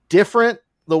 Different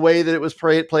the way that it was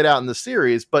played out in the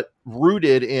series, but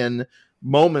rooted in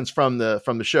moments from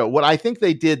the show. What I think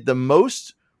they did the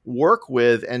most work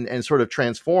with and sort of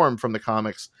transformed from the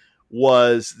comics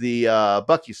was the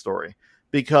Bucky story,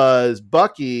 because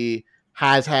Bucky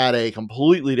has had a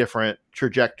completely different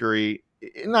trajectory,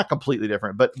 not completely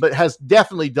different, but has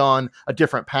definitely done a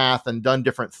different path and done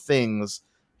different things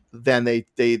than they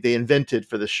invented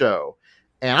for the show.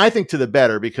 And I think to the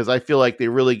better, because I feel like they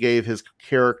really gave his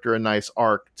character a nice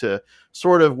arc to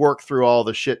sort of work through all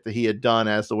the shit that he had done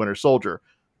as the Winter Soldier.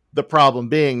 The problem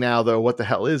being now, though, what the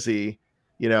hell is he?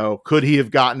 You know, could he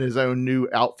have gotten his own new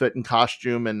outfit and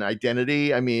costume and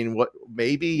identity? I mean,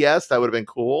 maybe, yes, that would have been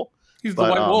cool. He's the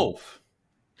White Wolf.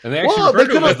 And they actually referred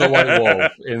to him as the White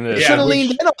Wolf in this. They should have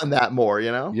leaned in on that more,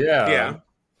 you know? Yeah.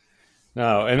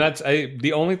 No, and that's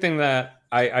the only thing that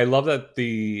I love, that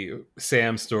the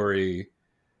Sam story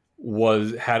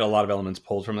had a lot of elements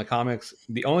pulled from the comics.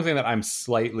 The only thing that I'm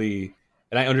slightly,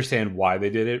 and I understand why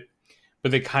they did it, but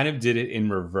they kind of did it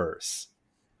in reverse.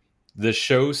 The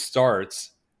show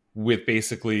starts with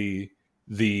basically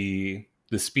the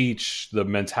speech, the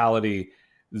mentality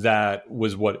that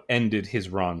was what ended his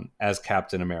run as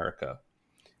Captain America,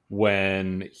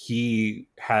 when he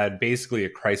had basically a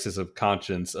crisis of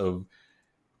conscience of,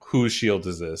 whose shield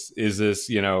is this? Is this,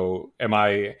 you know,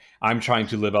 I'm trying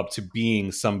to live up to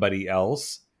being somebody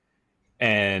else,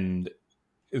 and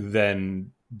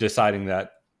then deciding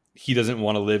that he doesn't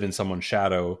want to live in someone's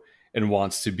shadow and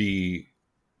wants to be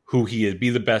who he is, be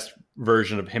the best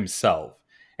version of himself.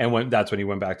 And that's when he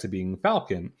went back to being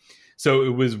Falcon. So it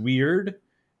was weird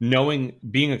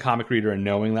being a comic reader and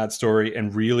knowing that story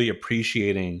and really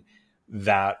appreciating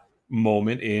that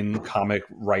moment in comic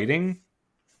writing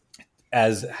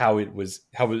as how it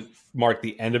marked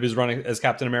the end of his run as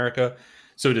Captain America.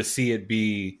 So to see it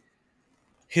be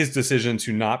his decision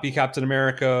to not be Captain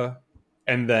America,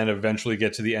 and then eventually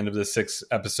get to the end of the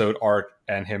 6-episode arc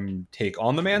and him take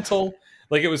on the mantle,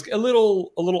 like, it was a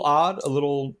little odd, I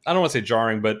don't want to say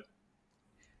jarring, but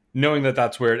knowing that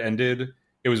that's where it ended,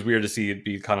 it was weird to see it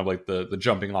be kind of like the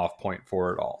jumping off point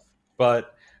for it all.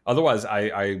 But otherwise,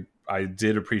 I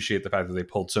did appreciate the fact that they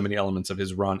pulled so many elements of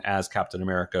his run as Captain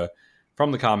America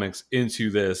from the comics into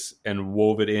this and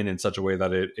wove it in such a way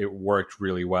that it worked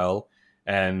really well.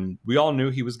 And we all knew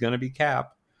he was going to be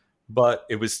Cap, but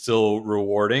it was still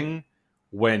rewarding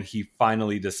when he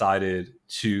finally decided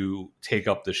to take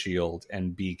up the shield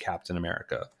and be Captain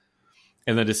America.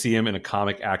 And then to see him in a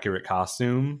comic accurate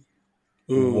costume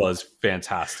was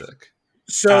fantastic.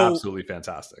 So absolutely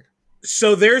fantastic.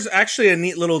 So there's actually a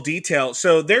neat little detail.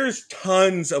 So there's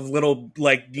tons of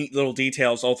neat little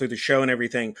details all through the show and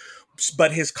everything.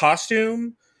 But his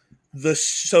costume, the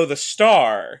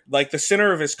star, like the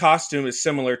center of his costume is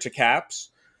similar to Cap's,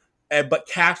 but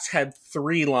Cap's had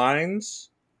 3 lines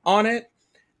on it,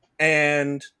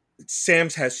 and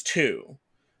Sam's has 2.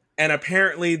 And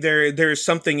apparently there's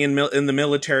something in the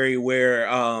military where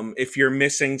if you're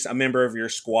missing a member of your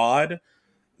squad,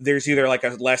 there's either like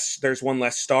there's one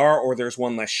less star or there's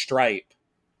one less stripe.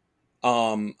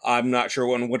 I'm not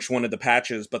sure which one of the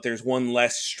patches, but there's one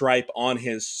less stripe on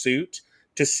his suit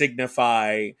to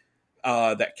signify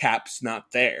that Cap's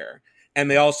not there. And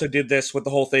they also did this with the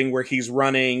whole thing where he's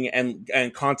running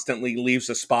and constantly leaves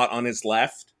a spot on his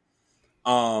left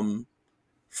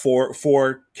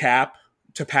for Cap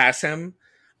to pass him,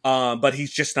 but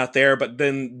he's just not there. But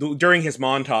then during his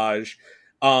montage,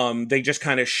 they just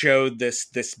kind of showed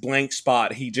this blank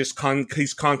spot. He's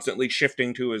constantly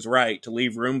shifting to his right to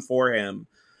leave room for him.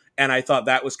 And I thought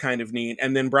that was kind of neat.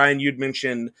 And then Brian, you'd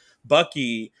mentioned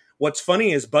Bucky. What's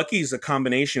funny is Bucky's a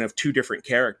combination of 2 different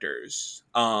characters.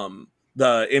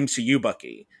 The MCU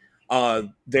Bucky.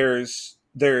 There's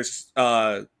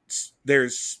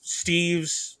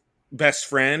Steve's best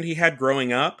friend he had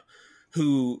growing up,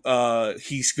 who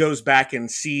he goes back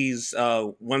and sees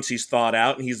once he's thawed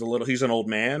out, and he's an old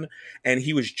man, and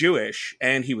he was Jewish,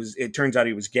 and it turns out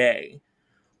he was gay.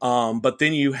 But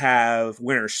then you have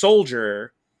Winter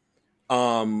Soldier,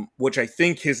 which I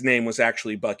think his name was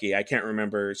actually Bucky. I can't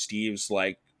remember Steve's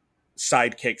like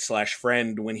sidekick /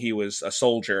 friend when he was a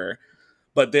soldier,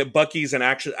 but Bucky's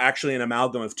actually an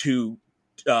amalgam of 2.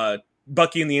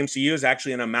 Bucky in the MCU is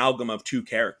actually an amalgam of 2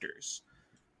 characters.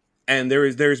 And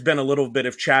there's been a little bit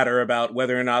of chatter about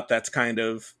whether or not that's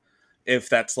if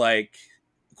that's like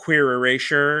queer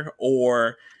erasure,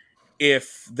 or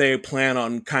if they plan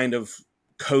on kind of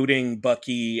coding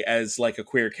Bucky as like a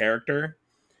queer character.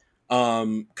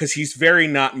 'Cause he's very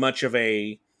not much of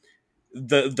the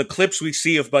clips we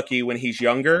see of Bucky when he's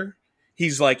younger,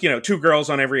 he's like, two girls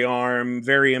on every arm,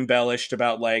 very embellished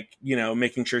about like,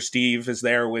 making sure Steve is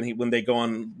there when they go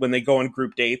on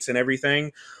group dates and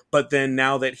everything. But then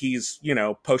now that he's,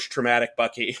 post-traumatic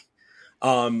Bucky,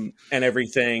 and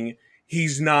everything,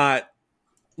 he's not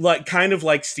like, kind of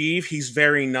like Steve, he's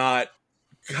very not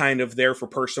kind of there for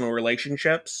personal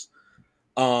relationships.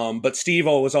 But Steve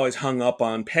was always hung up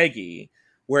on Peggy,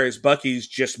 whereas Bucky's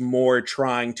just more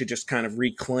trying to just kind of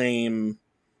reclaim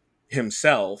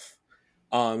himself.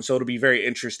 So it'll be very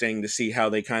interesting to see how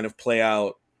they kind of play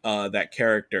out that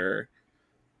character.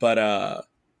 But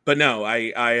no,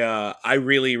 I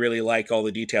really, really like all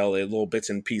the detail, the little bits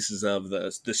and pieces of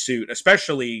the suit,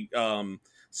 especially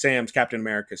Sam's Captain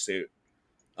America suit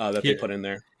that they put in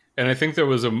there. And I think there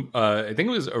was I think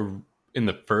it was in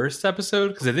the first episode,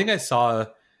 because I think I saw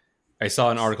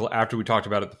an article after we talked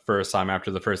about it the first time,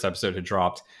 after the first episode had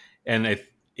dropped, and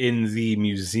in the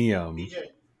museum,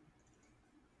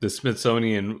 the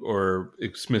Smithsonian or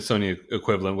Smithsonian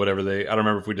equivalent, whatever I don't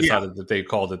remember if we decided that they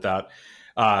called it that.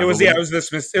 It was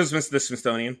the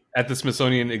Smithsonian. At the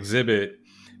Smithsonian exhibit,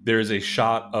 there's a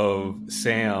shot of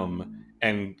Sam,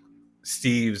 and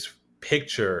Steve's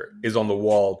picture is on the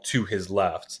wall to his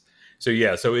left. So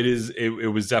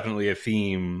it was definitely a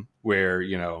theme where,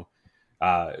 the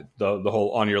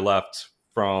whole on your left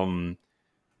from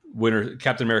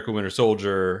Captain America Winter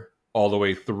Soldier all the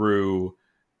way through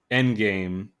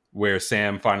Endgame, where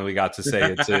Sam finally got to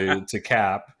say it to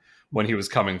Cap when he was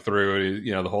coming through,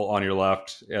 the whole on your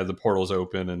left, the portals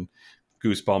open and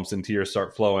goosebumps and tears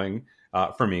start flowing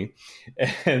for me.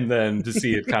 And then to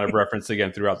see it kind of referenced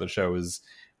again throughout the show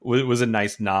was a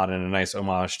nice nod and a nice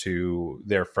homage to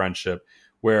their friendship,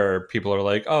 where people are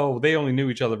like, oh, they only knew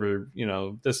each other for,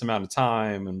 this amount of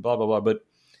time and blah, blah, blah. But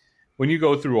when you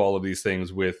go through all of these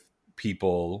things with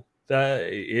people, that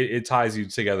it ties you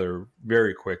together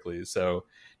very quickly. So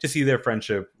to see their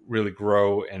friendship really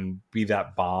grow and be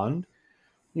that bond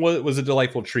was a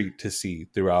delightful treat to see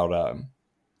throughout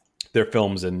their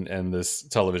films and this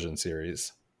television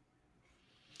series.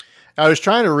 I was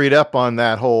trying to read up on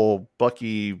that whole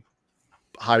Bucky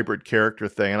hybrid character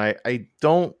thing, and I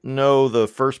don't know the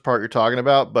first part you're talking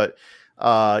about, but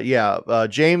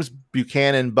James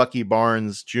Buchanan Bucky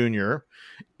Barnes Jr.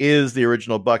 is the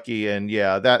original Bucky, and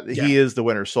he is the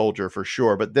Winter Soldier for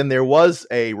sure. But then there was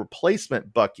a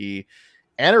replacement Bucky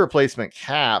and a replacement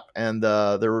Cap, and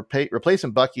the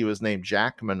replacement Bucky was named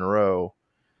Jack Monroe.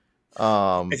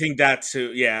 I think that's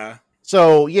who. Yeah.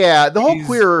 So the whole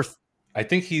queer. I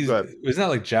think isn't that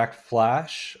like Jack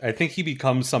Flash? I think he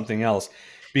becomes something else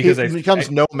because he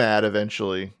becomes Nomad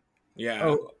eventually.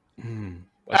 Yeah.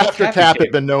 After Cap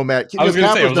had been Nomad. I was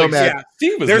going to say, Nomad.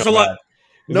 There's a lot.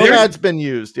 Nomad's been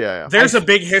used. Yeah. There's a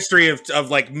big history of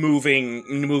like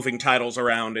moving titles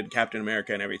around in Captain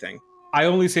America and everything. I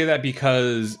only say that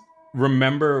because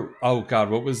remember, oh God,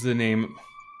 what was the name?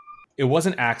 It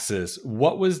wasn't Axis.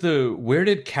 Where was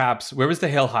the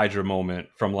Hail Hydra moment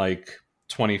from like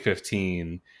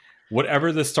 2015?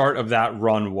 Whatever the start of that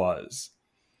run was.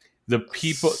 The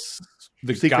people,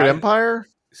 the Secret Empire?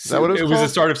 Is that what it was? It was the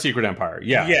start of Secret Empire.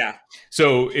 Yeah. Yeah.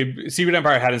 So Secret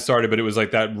Empire hadn't started, but it was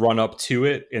like that run up to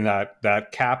it in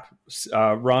that Cap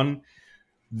run.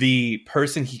 The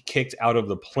person he kicked out of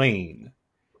the plane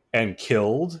and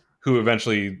killed, who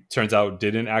eventually turns out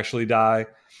didn't actually die,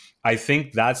 I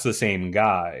think that's the same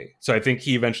guy. So I think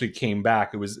he eventually came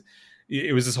back. It was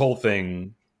this whole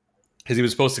thing because he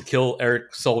was supposed to kill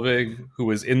Eric Selvig, who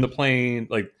was in the plane,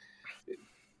 like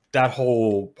that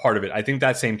whole part of it. I think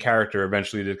that same character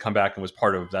eventually did come back and was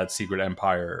part of that Secret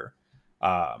Empire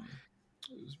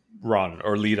run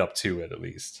or lead up to it, at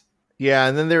least. Yeah,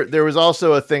 and then there was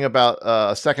also a thing about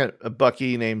a second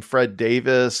Bucky named Fred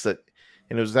Davis and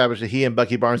it was established that he and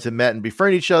Bucky Barnes had met and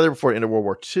befriended each other before the end of World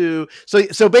War II.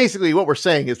 So basically what we're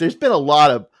saying is there's been a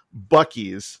lot of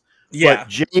Buckys, but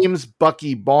James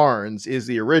Bucky Barnes is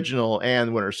the original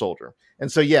and Winter Soldier.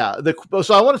 And so,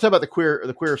 so I want to talk about the queer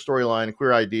storyline, the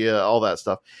queer idea, all that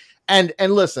stuff. And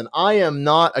listen, I am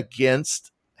not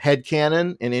against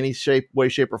headcanon in any way,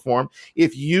 shape, or form.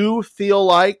 If you feel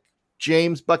like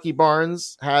James Bucky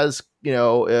Barnes has,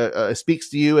 speaks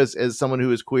to you as someone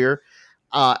who is queer,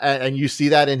 and you see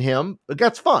that in him,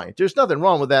 that's fine. There's nothing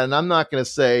wrong with that. And I'm not going to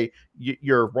say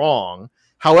you're wrong.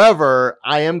 However,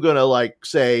 I am going to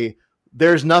say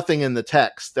there's nothing in the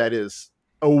text that is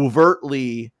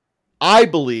overtly, I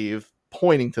believe,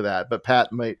 pointing to that, but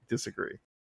Pat might disagree.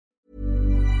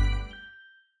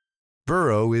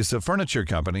 Burrow is a furniture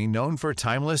company known for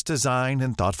timeless design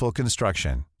and thoughtful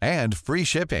construction and free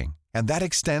shipping, and that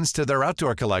extends to their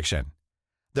outdoor collection.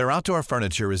 Their outdoor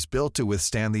furniture is built to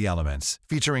withstand the elements,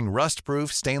 featuring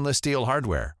rust-proof stainless steel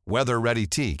hardware, weather-ready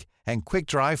teak, and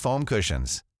quick-dry foam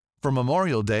cushions. For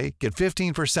Memorial Day, get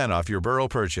 15% off your Burrow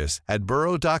purchase at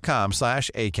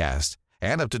burrow.com/ACAST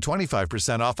and up to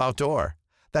 25% off outdoor.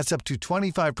 That's up to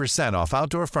 25% off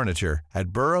outdoor furniture at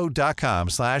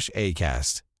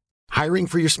burrow.com/ACAST. Hiring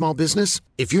for your small business?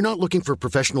 If you're not looking for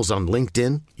professionals on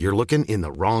LinkedIn, you're looking in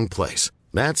the wrong place.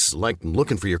 That's like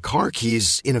looking for your car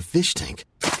keys in a fish tank.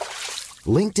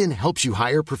 LinkedIn helps you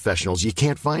hire professionals you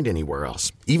can't find anywhere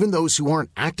else, even those who aren't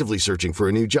actively searching for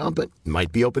a new job but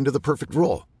might be open to the perfect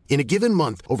role. In a given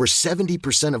month, over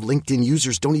 70% of LinkedIn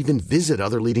users don't even visit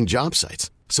other leading job sites.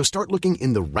 So start looking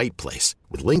in the right place.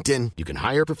 With LinkedIn, you can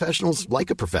hire professionals like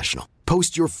a professional.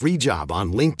 Post your free job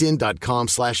on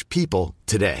linkedin.com/people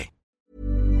today.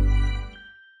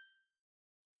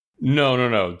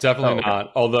 No, definitely okay.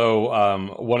 not.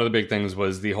 Although one of the big things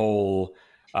was the whole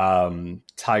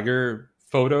tiger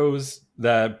photos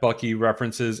that Bucky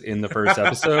references in the first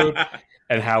episode,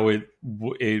 and how it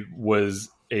was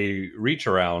a reach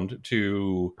around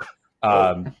to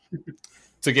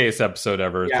it's the gayest episode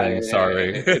ever thing.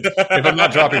 Sorry. If I'm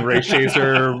not dropping Race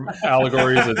Chaser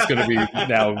allegories, it's going to be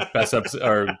now best episode,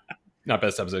 or not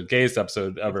best episode, gayest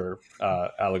episode ever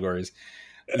allegories.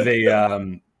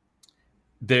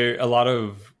 There a lot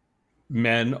of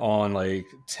men on like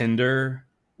Tinder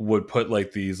would put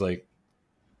like these like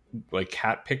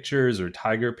cat pictures or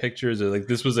tiger pictures, or like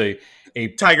this was a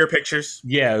tiger pictures.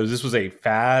 Yeah, this was a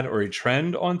fad or a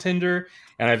trend on Tinder,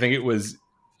 and I think it was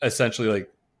essentially like,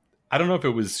 I don't know if it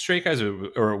was straight guys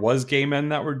or it was gay men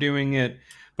that were doing it,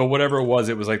 but whatever it was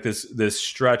like this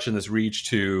stretch and this reach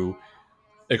to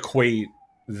equate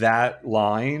that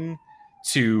line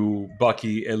to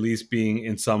Bucky at least being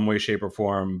in some way, shape, or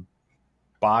form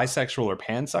bisexual or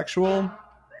pansexual.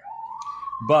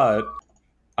 But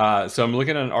so I'm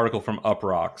looking at an article from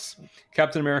Uprocks.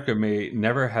 Captain America may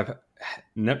never have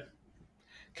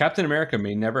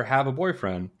a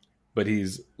boyfriend, but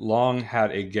he's long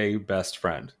had a gay best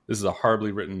friend. This is a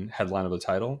horribly written headline of a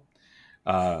title.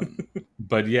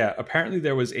 But yeah, apparently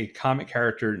there was a comic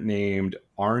character named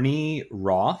Arnie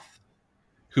Roth,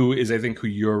 who is, I think, who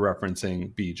you're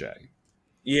referencing, BJ.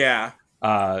 Yeah.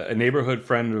 A neighborhood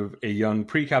friend of a young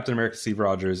pre-Captain America Steve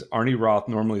Rogers, Arnie Roth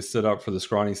normally stood up for the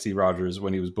scrawny Steve Rogers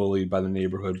when he was bullied by the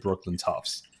neighborhood Brooklyn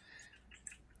Toughs.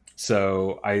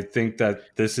 So I think that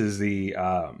this is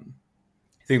I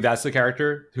think that's the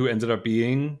character who ended up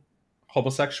being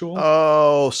homosexual.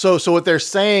 Oh, so what they're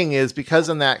saying is, because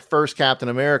in that first Captain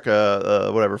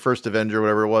America, first Avenger,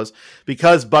 whatever it was,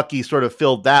 because Bucky sort of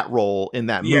filled that role in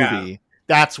that movie,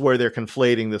 that's where they're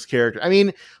conflating this character. I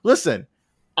mean, listen,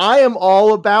 I am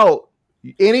all about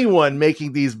anyone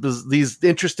making these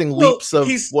interesting leaps of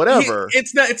whatever.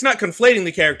 It's not conflating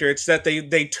the character. It's that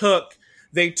they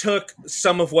took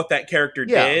some of what that character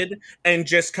did and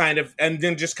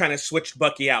then just kind of switched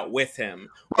Bucky out with him,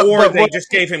 or they just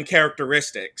gave him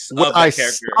characteristics of that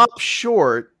character. Stop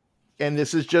short, and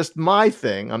this is just my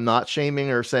thing. I'm not shaming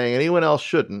or saying anyone else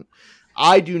shouldn't.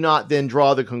 I do not then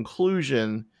draw the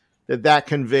conclusion that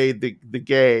conveyed the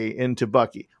gay into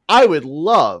Bucky. I would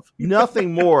love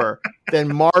nothing more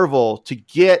than Marvel to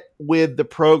get with the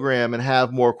program and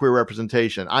have more queer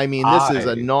representation. I mean, this is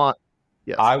a not.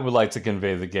 Yes. I would like to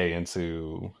convey the gay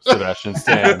into Sebastian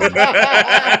Stan as Bucky.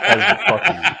 I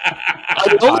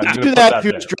would only do that if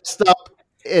he was dressed up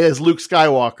as Luke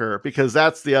Skywalker, because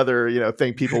that's the other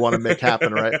thing people want to make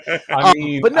happen, right? I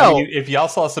mean, if y'all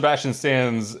saw Sebastian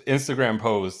Stan's Instagram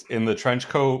post in the trench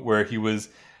coat where he was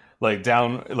like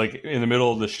down like in the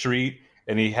middle of the street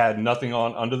and he had nothing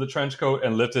on under the trench coat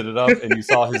and lifted it up and you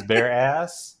saw his bare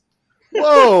ass.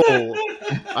 Whoa!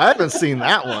 I haven't seen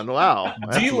that one. Wow.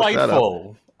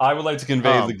 Delightful. I would like to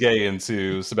convey the gay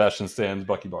into Sebastian Stan's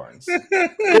Bucky Barnes.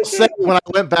 When I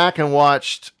went back and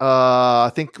watched,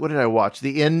 I think, what did I watch?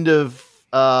 The end of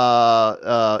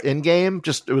Endgame.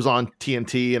 It was on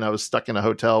TNT, and I was stuck in a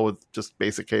hotel with just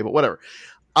basic cable, whatever.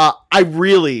 I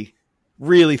really,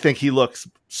 really think he looks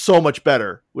so much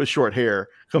better with short hair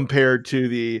compared to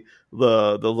the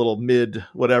little mid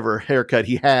whatever haircut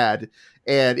he had.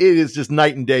 And it is just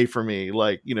night and day for me.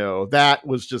 Like, that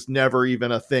was just never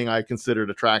even a thing I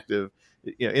considered attractive,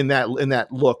 in that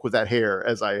look with that hair,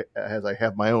 as I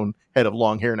have my own head of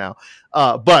long hair now.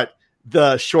 But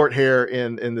the short hair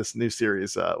in this new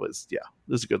series was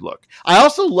a good look. I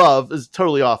also love, is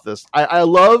totally off this. I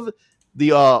love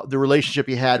the relationship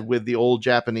he had with the old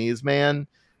Japanese man,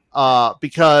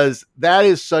 because that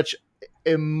is such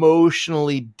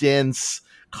emotionally dense,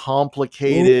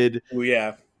 complicated. Ooh,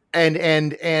 yeah.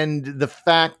 And the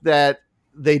fact that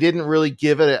they didn't really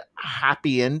give it a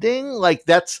happy ending. Like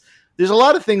there's a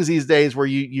lot of things these days where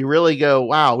you really go,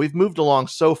 wow, we've moved along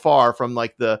so far from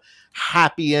like the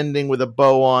happy ending with a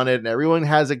bow on it and everyone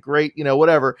has a great,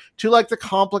 whatever, to like the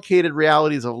complicated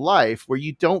realities of life where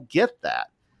you don't get that.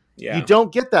 Yeah. You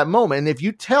don't get that moment. And if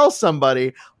you tell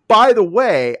somebody, by the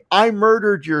way, I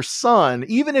murdered your son,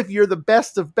 even if you're the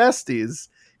best of besties,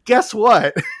 guess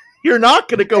what? You're not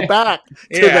going to go back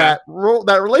to that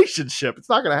relationship. It's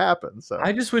not going to happen. So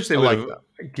I just wish they would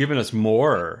have given us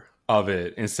more of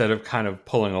it instead of kind of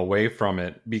pulling away from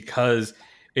it, because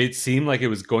it seemed like it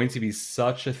was going to be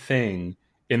such a thing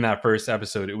in that first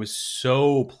episode. It was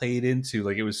so played into,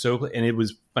 like it was so, and it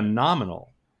was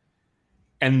phenomenal.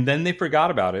 And then they forgot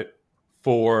about it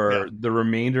for the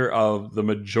remainder of the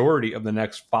majority of the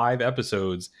next 5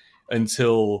 episodes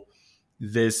until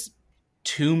this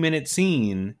 2-minute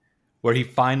scene where he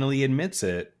finally admits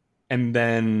it. And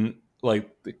then like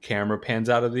the camera pans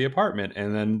out of the apartment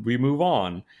and then we move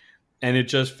on. And it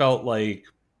just felt like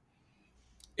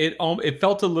it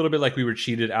felt a little bit like we were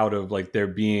cheated out of like there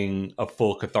being a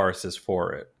full catharsis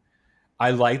for it.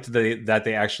 I liked that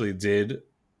they actually did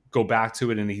go back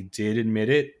to it and he did admit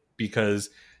it, because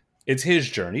it's his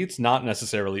journey. It's not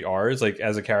necessarily ours. Like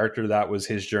as a character, that was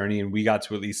his journey and we got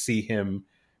to at least see him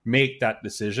make that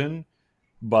decision.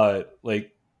 But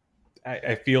like,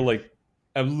 I feel like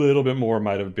a little bit more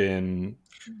might have been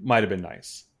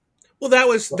nice. Well, that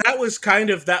was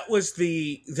kind of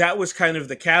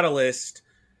the catalyst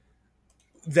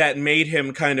that made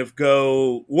him kind of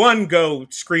go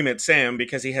scream at Sam,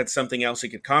 because he had something else he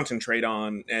could concentrate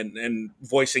on, and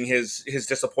voicing his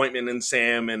disappointment in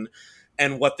Sam and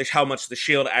how much the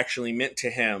shield actually meant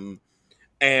to him.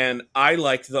 And I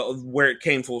liked where it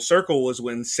came full circle was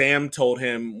when Sam told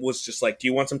him, was just like, do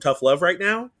you want some tough love right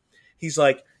now? He's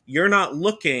like, you're not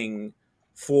looking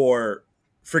for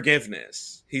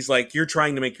forgiveness. He's like, you're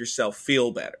trying to make yourself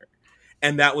feel better.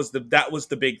 And that was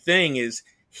the big thing, is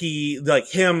he, like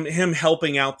him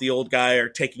helping out the old guy or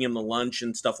taking him to lunch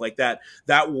and stuff like that.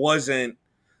 That was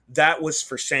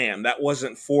for Sam. That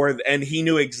wasn't for, and he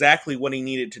knew exactly what he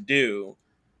needed to do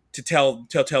to tell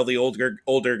the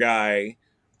older guy,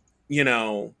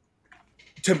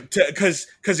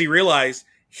 because he realized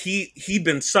he'd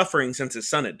been suffering since his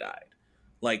son had died.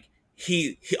 Like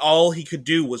he all he could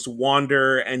do was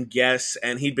wander and guess,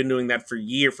 and he'd been doing that for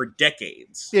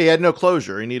decades. Yeah, he had no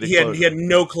closure. He had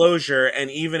no closure, and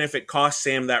even if it cost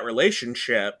Sam that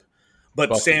relationship,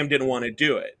 but Sam didn't want to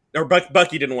do it, or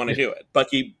Bucky didn't want to do it.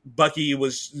 Bucky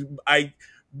was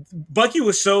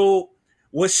so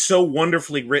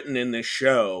wonderfully written in this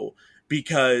show,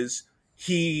 because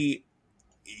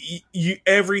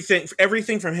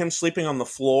everything from him sleeping on the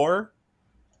floor,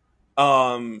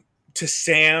 to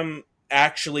Sam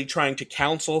actually trying to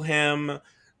counsel him,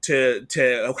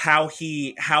 to how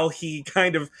he's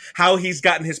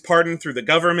gotten his pardon through the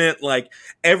government. Like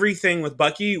everything with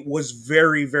Bucky was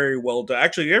very, very well done.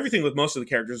 Actually, everything with most of the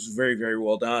characters was very, very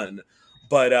well done.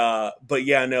 But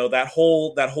yeah, no, that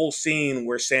whole scene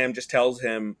where Sam just tells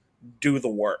him, do the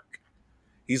work.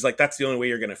 He's like, that's the only way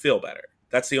you're going to feel better.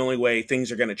 That's the only way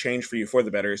things are going to change for you for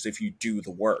the better, is if you do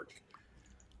the work.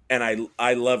 And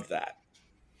I loved that.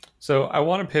 So I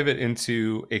want to pivot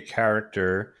into a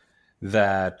character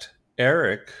that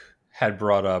Eric had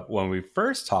brought up when we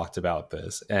first talked about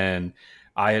this. And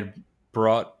I had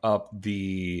brought up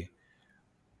I'd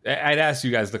asked you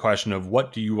guys the question of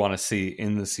what do you want to see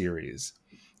in the series?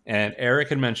 And Eric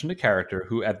had mentioned a character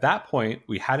who at that point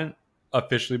we hadn't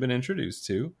officially been introduced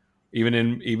to,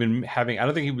 even having, I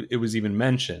don't think it was even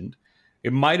mentioned.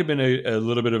 It might have been a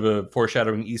little bit of a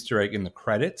foreshadowing Easter egg in the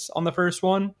credits on the first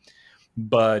one,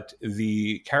 but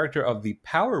the character of the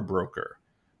Power Broker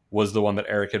was the one that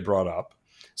Eric had brought up.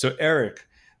 So Eric,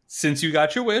 since you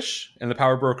got your wish, and the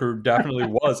Power Broker definitely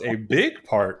was a big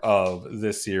part of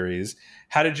this series,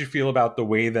 how did you feel about the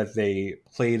way that they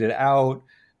played it out?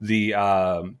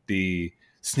 The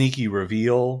sneaky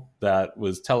reveal that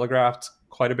was telegraphed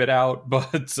quite a bit out,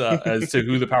 but as to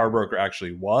who the Power Broker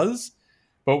actually was.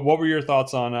 But what were your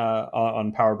thoughts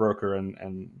on Power Broker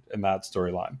and that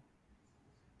storyline?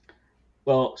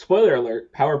 Well, spoiler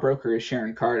alert: Power Broker is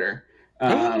Sharon Carter.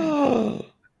 I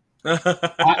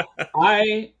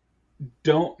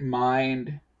don't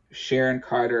mind Sharon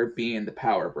Carter being the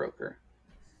Power Broker.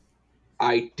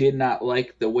 I did not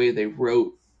like the way they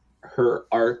wrote her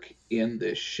arc in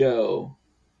this show.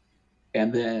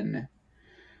 And then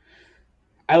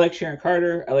I like Sharon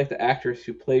Carter. I like the actress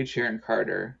who played Sharon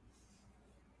Carter.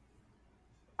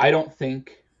 I don't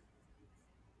think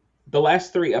the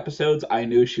last 3 episodes I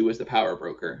knew she was the Power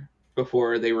Broker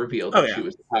before they revealed that she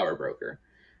was the Power Broker.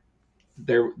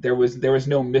 there was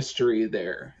no mystery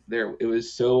there. It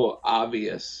was so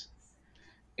obvious,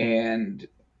 and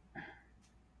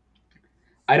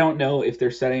I don't know if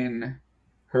they're setting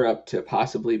her up to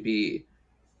possibly be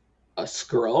a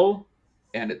Skrull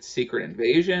and its secret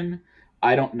invasion.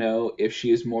 I don't know if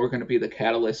she is more going to be the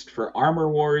catalyst for Armor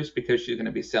Wars because she's going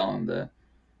to be selling the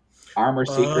armor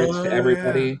secrets to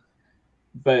everybody. Yeah.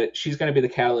 But she's going to be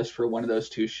the catalyst for one of those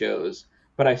two shows.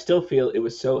 But I still feel it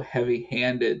was so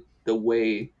heavy-handed the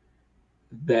way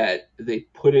that they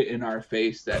put it in our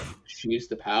face that she's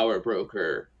the power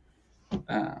broker.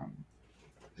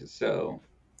 So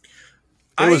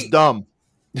it was dumb.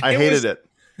 I hated it.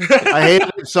 I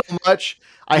hated it so much.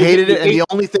 I hated it, and the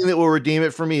only thing that will redeem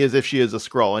it for me is if she is a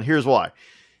Skrull, and here's why: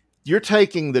 you're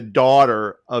taking the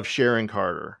daughter of Sharon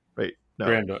Carter, right?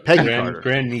 No, Peggy Carter,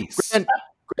 grandniece.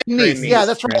 Grandniece. Yeah,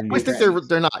 that's right. I think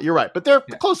they're not. You're right, but they're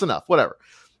close enough. Whatever.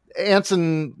 Aunts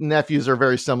and nephews are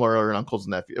very similar, or uncles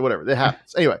and nephews, whatever. It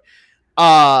happens anyway.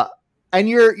 And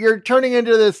you're turning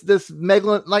into this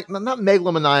not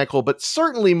megalomaniacal, but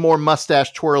certainly more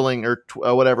mustache twirling or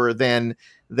whatever than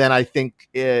I think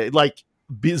like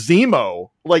Zemo.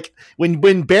 Like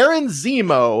when Baron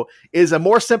Zemo is a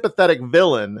more sympathetic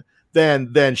villain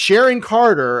than Sharon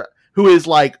Carter, who is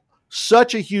like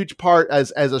such a huge part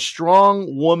as a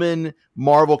strong woman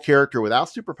Marvel character without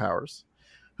superpowers,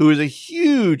 who is a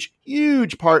huge,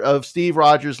 huge part of Steve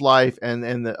Rogers' life and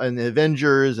the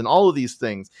Avengers and all of these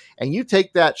things. And you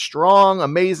take that strong,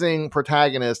 amazing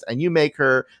protagonist and you make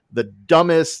her the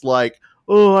dumbest, like,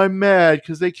 oh, I'm mad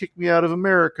because they kicked me out of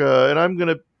America and I'm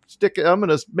going to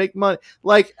make money.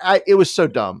 Like, it was so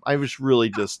dumb. I was really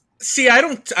just... See, I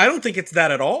don't think it's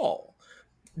that at all.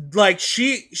 Like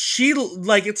she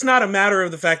like, it's not a matter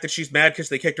of the fact that she's mad because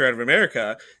they kicked her out of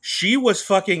America. She was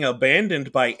fucking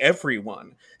abandoned by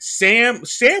everyone. Sam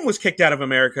was kicked out of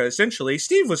America, essentially.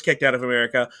 Steve was kicked out of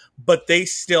America, but they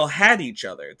still had each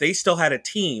other. They still had a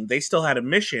team. They still had a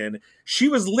mission. She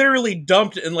was literally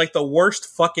dumped in like the worst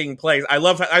fucking place. I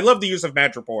love the use of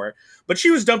Madripoor, but she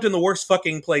was dumped in the worst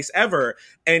fucking place ever.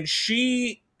 And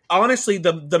she, honestly,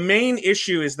 the main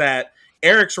issue is that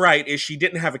Eric's right, is she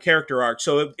didn't have a character arc.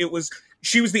 So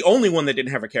she was the only one that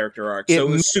didn't have a character arc. So it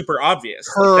was super obvious.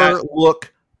 Her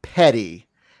look petty.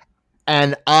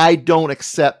 And I don't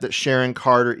accept that Sharon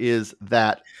Carter is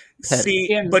that petty.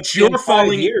 See, but you're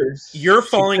falling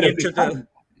into the...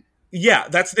 Yeah,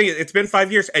 that's the thing. It's been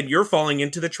 5 years, and you're falling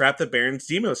into the trap that Baron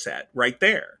Zemo set right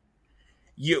there.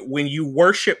 When you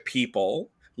worship people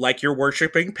like you're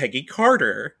worshiping Peggy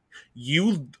Carter,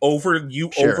 you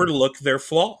overlook their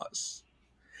flaws.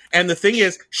 And the thing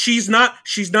is, she's not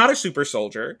a super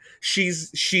soldier.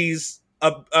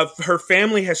 Her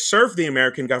family has served the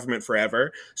American government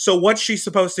forever. So what's she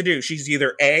supposed to do? She's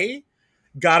either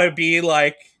gotta be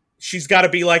like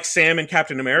Sam and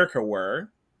Captain America were,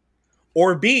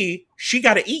 or B, she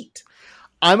gotta eat.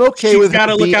 I'm okay with her. She's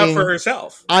gotta look out for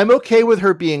herself. I'm okay with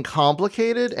her being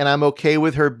complicated, and I'm okay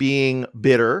with her being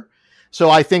bitter. So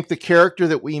I think the character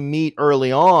that we meet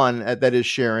early on that is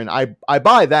Sharon, I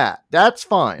buy that. That's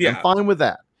fine. Yeah. I'm fine with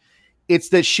that. It's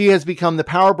that she has become the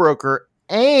power broker,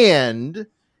 and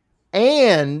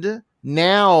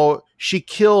now she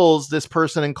kills this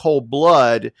person in cold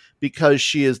blood because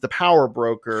she is the power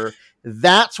broker.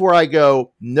 That's where I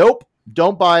go, nope,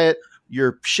 don't buy it.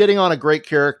 You're shitting on a great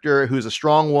character who's a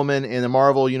strong woman in the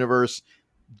Marvel universe.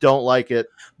 Don't like it.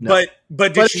 No.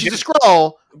 But she's a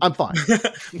Skrull, I'm fine.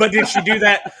 But did she do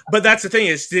that? But that's the thing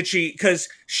is, because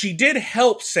she did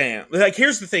help Sam. Like,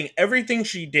 here's the thing. Everything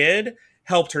she did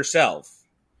helped herself.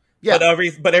 Yeah.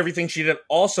 But everything she did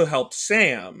also helped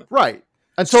Sam. Right.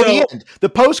 Until the end. The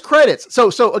post credits.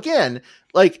 So again,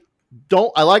 like,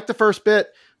 I like the first bit.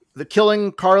 The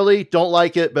killing Carly, don't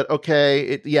like it, but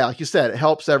okay. Like you said, it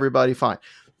helps everybody, fine.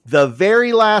 The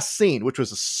very last scene, which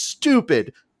was a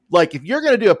stupid, like, if you're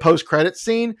going to do a post-credit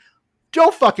scene,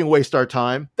 don't fucking waste our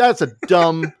time. That's a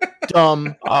dumb,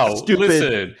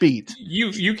 stupid beat.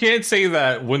 You can't say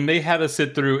that when they had to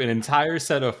sit through an entire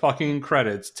set of fucking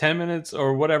credits, 10 minutes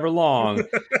or whatever long,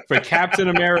 for Captain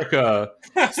America,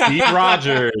 Steve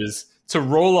Rogers, to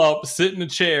roll up, sit in a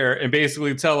chair, and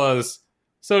basically tell us,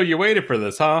 so you waited for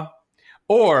this, huh?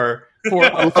 Or for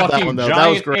a fucking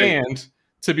giant hand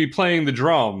to be playing the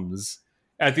drums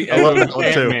at the end of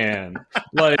Ant-Man.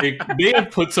 Like, they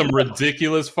have put some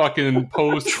ridiculous fucking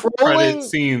post-credit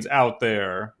scenes out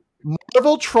there.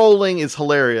 Marvel trolling is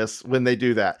hilarious when they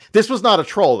do that. This was not a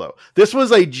troll, though. This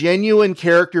was a genuine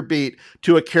character beat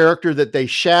to a character that they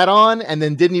shat on and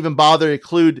then didn't even bother to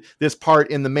include this part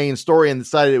in the main story and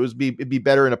decided it'd be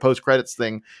better in a post-credits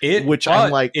thing.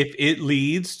 I'm like... If it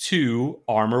leads to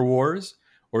Armor Wars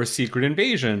or Secret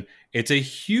Invasion, it's a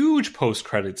huge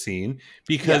post-credit scene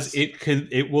because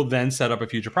it will then set up a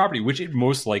future property, which it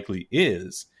most likely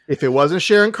is. If it wasn't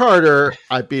Sharon Carter,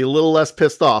 I'd be a little less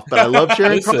pissed off. But I love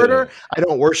Sharon Carter. I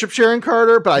don't worship Sharon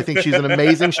Carter, but I think she's an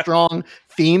amazing, strong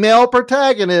female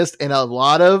protagonist and a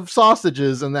lot of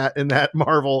sausages in that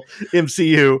Marvel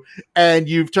MCU. And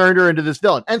you've turned her into this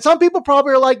villain. And some people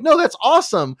probably are like, no, that's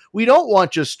awesome. We don't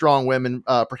want just strong women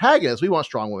protagonists. We want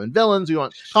strong women villains. We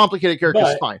want complicated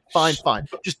characters. Fine.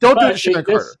 Just don't do it to Sharon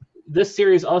Carter. This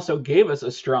series also gave us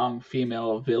a strong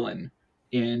female villain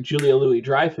in Julia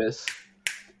Louis-Dreyfus.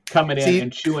 Coming in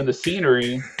and chewing the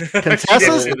scenery.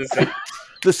 Contessa's? Here's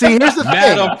the thing.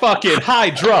 Madam fucking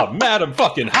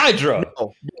Hydra.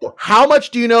 No. How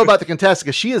much do you know about the Contessa?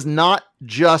 Because she is not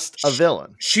just a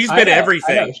villain. She's been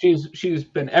everything. She's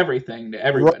been everything to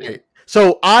everybody. Right.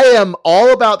 So I am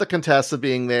all about the Contessa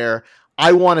being there.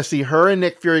 I want to see her and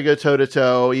Nick Fury go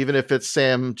toe-to-toe. Even if it's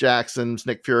Sam Jackson's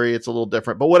Nick Fury, it's a little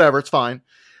different. But whatever, it's fine.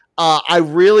 I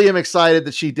really am excited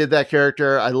that she did that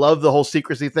character. I love the whole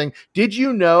secrecy thing. Did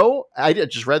you know, I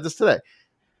just read this today,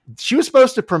 she was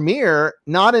supposed to premiere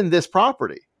not in this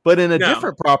property, but in a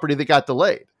different property that got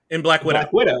delayed. In Black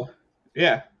Widow.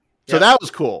 Yeah. So that was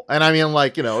cool. And I mean,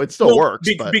 like, it still works.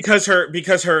 Because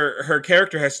her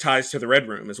character has ties to the Red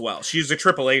Room as well. She's a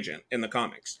triple agent in the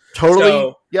comics. Totally.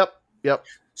 So, yep.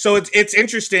 So it's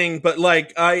interesting, but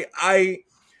like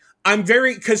I'm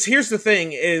very, because here's the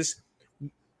thing is,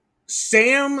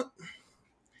 Sam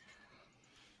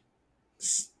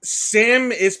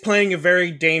is playing a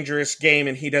very dangerous game,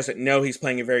 and he doesn't know he's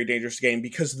playing a very dangerous game,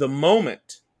 because the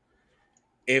moment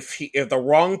if the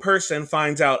wrong person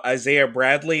finds out Isaiah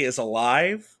Bradley is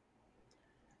alive,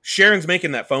 Sharon's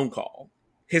making that phone call.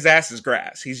 His ass is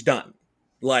grass. He's done.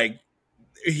 Like,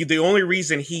 the only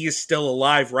reason he is still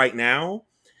alive right now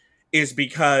is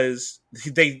because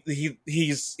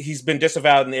he's been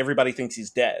disavowed and everybody thinks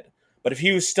he's dead. But if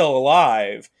he was still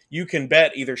alive, you can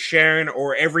bet either Sharon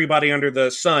or everybody under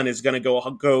the sun is going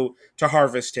to go to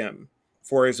harvest him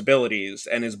for his abilities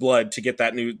and his blood to get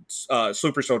that new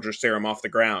super soldier serum off the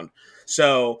ground.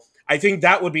 So I think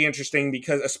that would be interesting,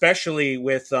 because especially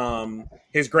with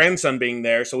his grandson being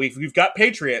there. So we've got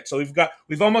Patriot. So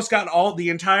we've almost got all the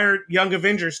entire Young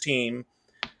Avengers team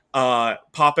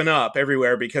popping up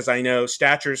everywhere, because I know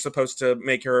Stature's supposed to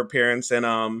make her appearance in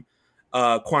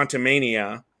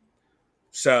Quantumania.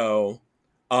 So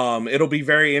it'll be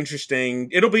very interesting.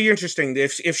 It'll be interesting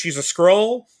if she's a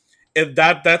Skrull. If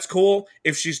that's cool.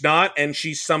 If she's not, and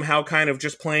she's somehow kind of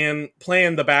just playing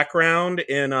the background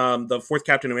in the fourth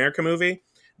Captain America movie,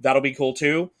 that'll be cool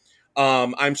too.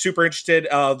 I'm super interested.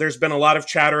 There's been a lot of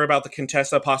chatter about the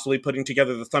Contessa possibly putting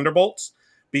together the Thunderbolts,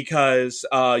 because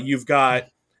you've got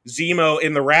Zemo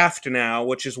in the Raft now,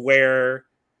 which is where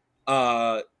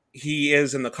he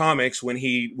is in the comics when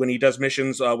he does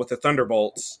missions with the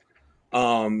Thunderbolts.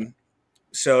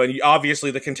 So, and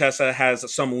obviously the Contessa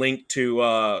has some link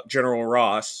to General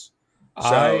Ross.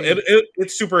 So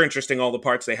it's super interesting, all the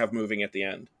parts they have moving at the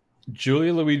end.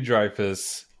 Julia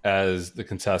Louis-Dreyfus as the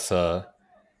Contessa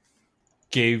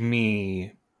gave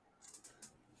me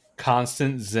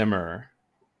Constance Zimmer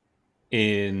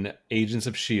in Agents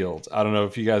of S.H.I.E.L.D. I don't know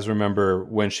if you guys remember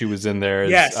when she was in there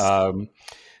as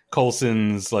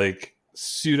Coulson's like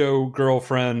pseudo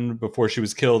girlfriend before she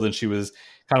was killed, and she was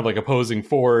kind of like opposing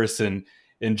force, and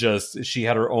just she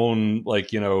had her own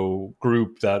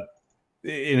group that,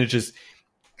 and it just,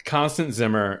 Constance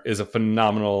Zimmer is a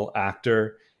phenomenal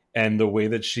actor, and the way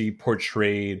that she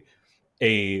portrayed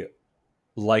a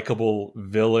likable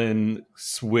villain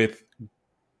with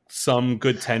some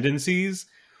good tendencies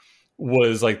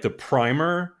was like the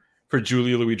primer for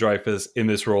Julia Louis-Dreyfus in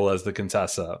this role as the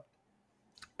Contessa.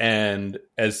 And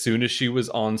as soon as she was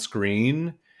on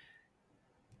screen,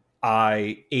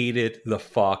 I ate it the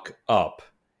fuck up.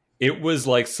 It was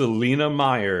like Selena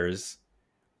Myers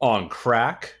on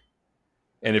crack.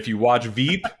 And if you watch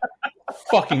Veep,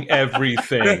 fucking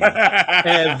everything.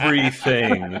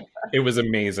 It was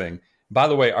amazing. By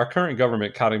the way, our current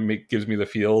government kind of gives me the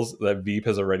feels that Veep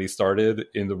has already started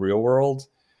in the real world.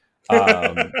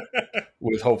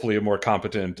 With hopefully a more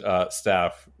competent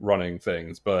staff running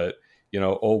things. But,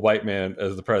 old white man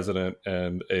as the president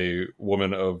and a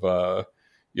woman of,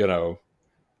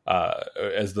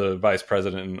 as the vice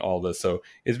president and all this. So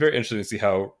it's very interesting to see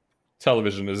how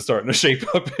television is starting to shape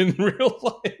up in real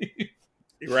life.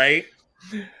 Right?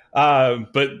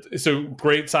 But so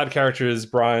great side characters.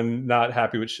 Brian, not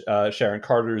happy with Sharon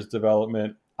Carter's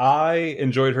development. I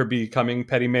enjoyed her becoming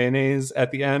Petty Mayonnaise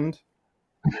at the end.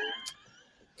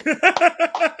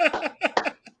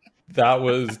 That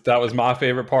was my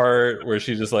favorite part, where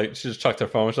she just chucked her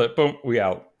phone. She's like, boom, we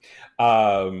out.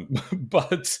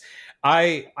 But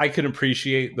I can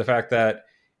appreciate the fact that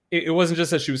it wasn't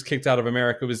just that she was kicked out of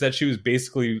America, it was that she was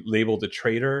basically labeled a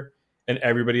traitor and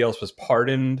everybody else was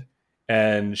pardoned,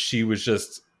 and she was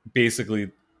just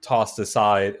basically tossed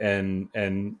aside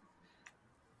and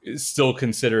is still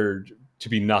considered to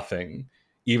be nothing,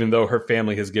 even though her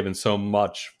family has given so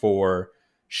much for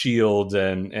S.H.I.E.L.D.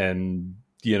 and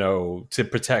you know, to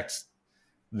protect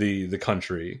the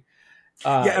country.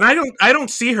 Yeah, and I don't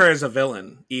see her as a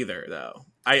villain either, though.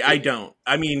 I don't.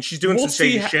 I mean, she's doing some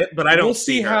shady shit, but I don't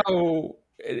see her. How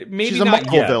maybe she's a not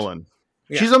Marvel yet. villain.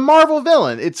 Yeah. She's a Marvel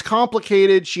villain. It's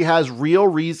complicated. She has real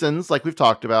reasons, like we've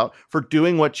talked about, for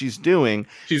doing what she's doing.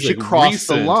 She crossed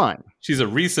the line. She's a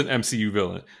recent MCU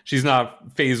villain. She's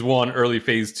not Phase 1, early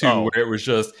Phase 2, where it was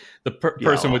just the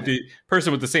person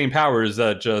with the same powers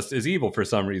that just is evil for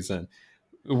some reason.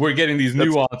 We're getting these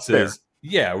nuances. Fair.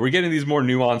 Yeah, we're getting these more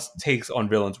nuanced takes on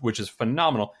villains, which is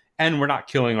phenomenal. And we're not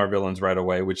killing our villains right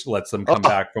away, which lets them come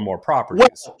back for more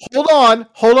properties. Well,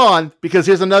 hold on, because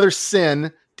here's another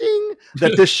sin, ding,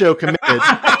 that this show committed.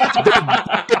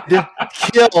 They did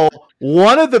kill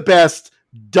one of the best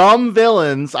dumb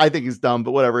villains. I think he's dumb,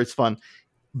 but whatever, it's fun.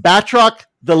 Batroc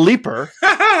the Leaper.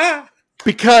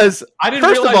 Because I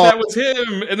didn't realize that was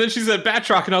him. And then she said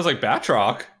Batroc, and I was like,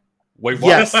 Batroc? Wait, what?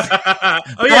 Yes.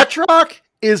 Batroc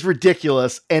is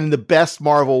ridiculous and the best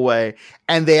Marvel way,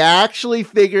 and they actually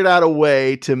figured out a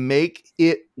way to make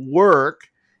it work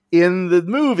in the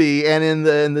movie and in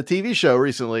the TV show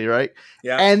recently, right?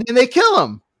 Yeah. And then they kill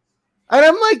him. And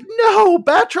I'm like, no,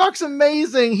 Batroc's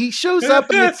amazing. He shows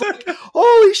up and it's like,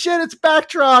 holy shit, it's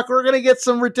Batroc. We're going to get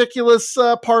some ridiculous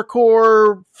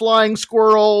parkour, flying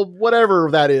squirrel, whatever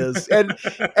that is. And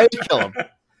they kill him.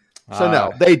 So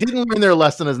no, they didn't learn their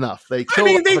lesson enough. They killed.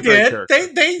 I mean, they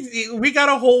did. We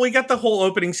got the whole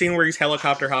opening scene where he's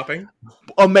helicopter hopping.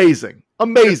 Amazing.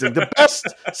 The best,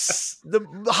 the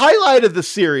highlight of the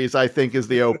series, I think, is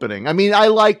the opening. I mean, I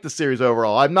like the series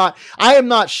overall. I am not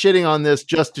shitting on this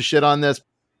just to shit on this.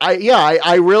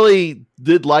 I really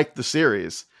did like the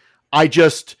series. I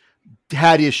just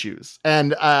had issues,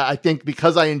 and I think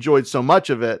because I enjoyed so much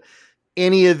of it,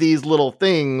 any of these little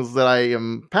things that I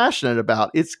am passionate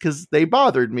about, it's because they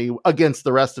bothered me against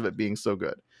the rest of it being so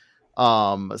good.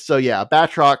 So yeah,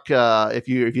 Batroc, if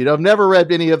you have never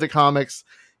read any of the comics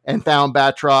and found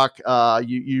Batroc,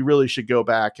 you really should go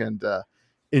back and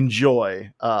enjoy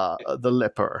the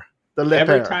Leaper.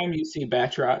 Every time you see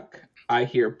Batroc, I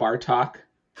hear Bartok,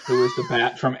 who is the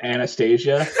bat from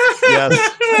Anastasia.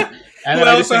 Yes. And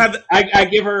then I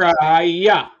give her a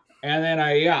yeah, and then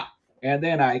a yeah. And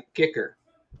then I kick her.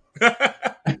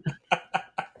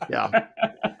 Yeah.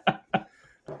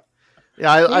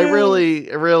 Yeah, I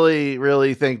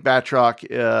really think Batroc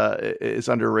is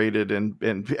underrated, and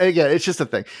again, it's just a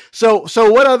thing. So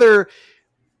what other?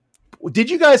 Did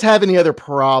you guys have any other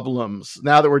problems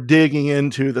now that we're digging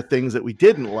into the things that we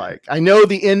didn't like? I know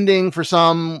the ending for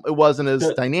some it wasn't as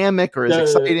dynamic or as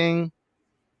exciting.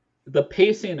 The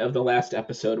pacing of the last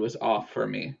episode was off for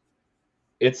me.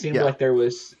 It seemed like there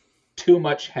was too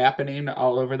much happening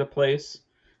all over the place,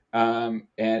 and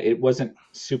it wasn't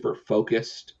super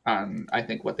focused on, I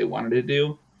think, what they wanted to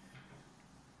do.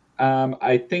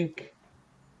 I think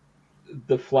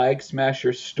the Flag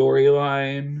Smasher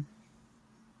storyline,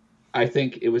 I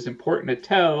think it was important to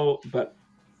tell, but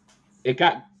it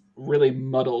got really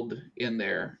muddled in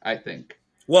there, I think.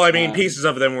 Well, I mean, pieces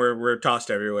of them were tossed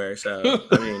everywhere, so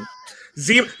I mean,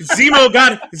 Zemo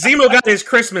got his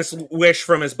Christmas wish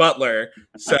from his butler.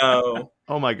 So,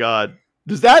 oh my god,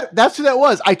 that's who that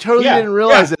was? I totally didn't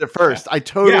realize it at first. I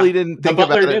totally didn't think the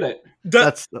butler about did it.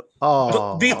 it.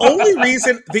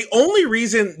 The only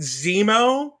reason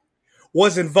Zemo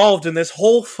was involved in this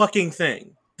whole fucking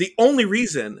thing, the only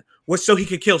reason was so he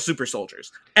could kill super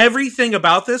soldiers. Everything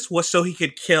about this was so he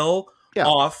could kill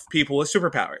off people with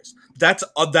superpowers. That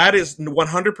is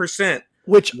 100%.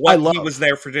 Which what I love. He was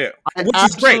there for do. I which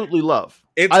absolutely is great. Love.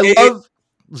 I love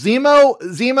Zemo.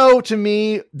 Zemo to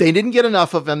me, they didn't get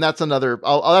enough of him. That's another.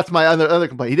 That's my other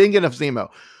complaint. He didn't get enough Zemo.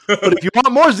 But if you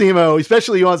want more Zemo,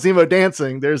 especially you want Zemo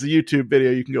dancing, there's a YouTube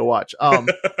video you can go watch.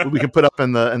 We can put up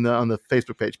on the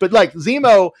Facebook page. But like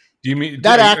Zemo, do you mean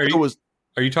that actor was?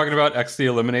 Are you talking about X the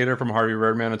Eliminator from Harvey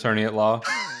Birdman, Attorney at Law?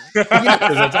 Because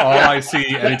that's all I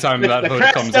see anytime that hood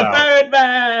comes out.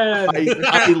 Birdman!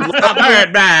 I love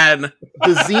Birdman.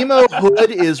 The Zemo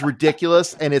hood is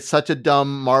ridiculous, and it's such a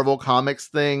dumb Marvel Comics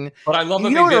thing. But I love that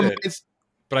they did it.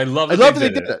 But I love that they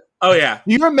did it. Oh yeah.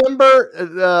 Do you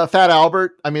remember Fat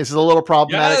Albert? I mean, this is a little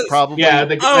problematic, probably. Yeah,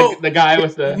 the guy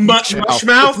with the mush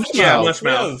mouth. Yeah, mush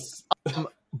mouth.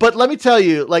 But let me tell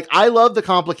you, like, I love the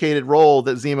complicated role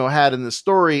that Zemo had in this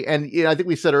story. And I think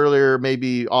we said earlier,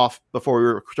 maybe off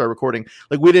before we started recording,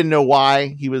 like, we didn't know why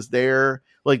he was there.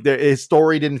 Like, his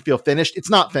story didn't feel finished. It's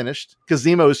not finished because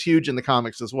Zemo is huge in the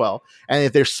comics as well. And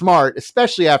if they're smart,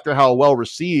 especially after how well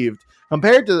received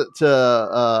compared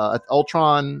to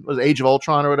Ultron, was it Age of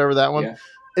Ultron or whatever that one.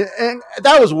 Yeah. And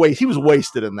that was he was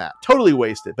wasted in that, totally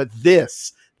wasted. But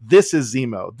this is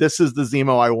Zemo. This is the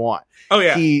Zemo I want. Oh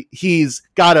yeah. He's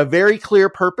got a very clear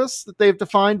purpose that they've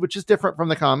defined, which is different from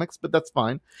the comics, but that's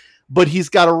fine. But he's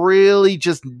got a really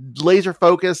just laser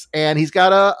focus, and he's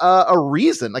got a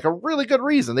reason, like a really good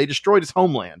reason. They destroyed his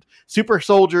homeland. Super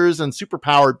soldiers and super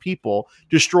powered people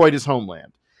destroyed his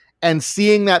homeland. And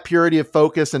seeing that purity of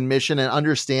focus and mission and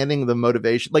understanding the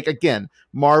motivation, like, again,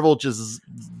 Marvel just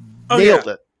nailed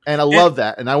it. And I love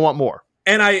that. And I want more.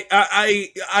 And I,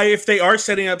 if they are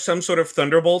setting up some sort of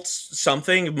Thunderbolts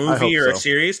something movie or a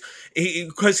series,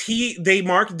 because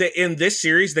in this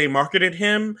series they marketed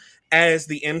him as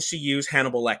the MCU's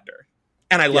Hannibal Lecter,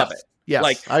 and I love it. Yes,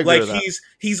 I agree with that.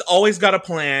 He's always got a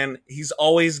plan. He's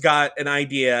always got an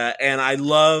idea, and I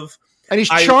love. And he's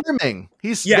charming.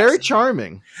 He's very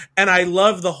charming, and I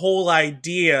love the whole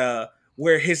idea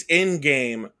where his end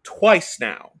game twice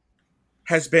now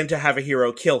has been to have a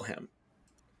hero kill him.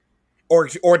 Or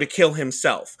to kill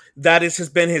himself. That has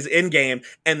been his end game.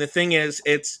 And the thing is,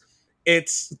 it's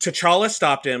T'Challa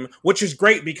stopped him, which is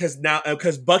great because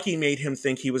Bucky made him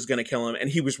think he was going to kill him, and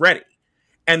he was ready.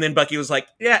 And then Bucky was like,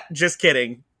 "Yeah, just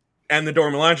kidding." And the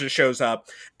Dora Milaje shows up,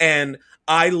 and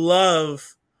I love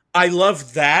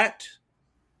that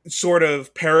sort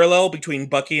of parallel between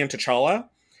Bucky and T'Challa,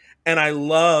 and I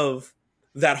love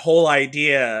that whole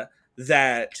idea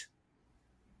that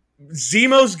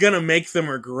Zemo's gonna make them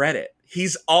regret it.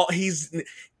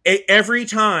 Every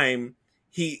time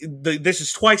this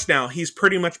is twice now, he's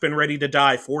pretty much been ready to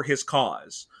die for his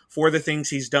cause, for the things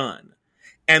he's done.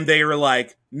 And they were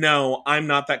like, "No, I'm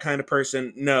not that kind of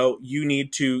person. No, you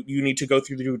need to go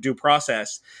through the due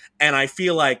process." And I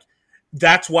feel like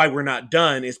that's why we're not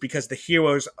done, is because the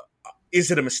heroes, is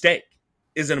it a mistake?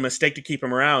 Is it a mistake to keep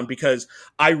him around? Because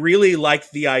I really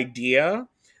like the idea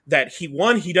that he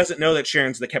doesn't know that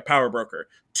Sharon's the power broker.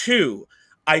 2,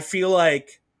 I feel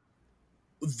like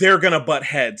they're going to butt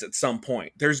heads at some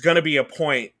point. There's going to be a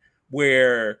point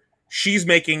where she's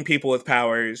making people with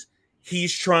powers.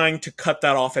 He's trying to cut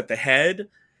that off at the head.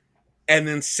 And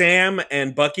then Sam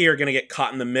and Bucky are going to get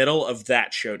caught in the middle of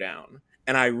that showdown.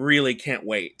 And I really can't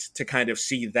wait to kind of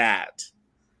see that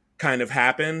kind of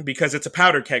happen, because it's a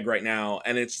powder keg right now.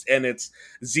 And it's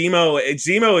Zemo.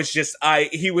 Zemo is just,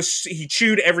 he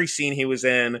chewed every scene he was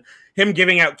in. Him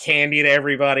giving out candy to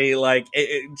everybody, like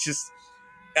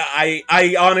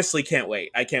I honestly can't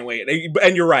wait. I can't wait.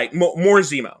 And you're right, more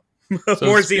Zemo, so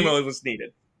more Zemo was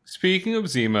needed. Speaking of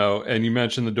Zemo, and you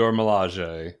mentioned the Dora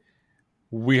Milaje,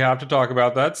 we have to talk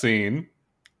about that scene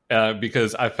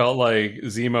because I felt like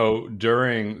Zemo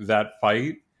during that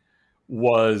fight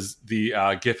was the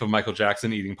gif of Michael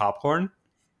Jackson eating popcorn.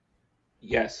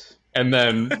 Yes. And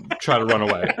then try to run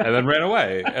away, and then ran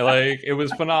away. Like, it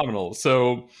was phenomenal.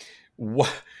 So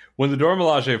when the Dora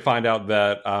Milaje find out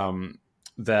that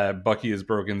that Bucky has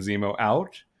broken Zemo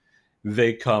out,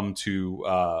 they come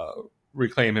to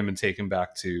reclaim him and take him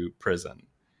back to prison.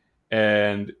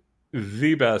 And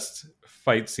the best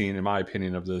fight scene, in my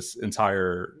opinion, of this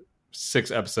entire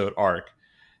 6-episode arc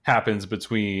happens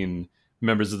between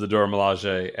members of the Dora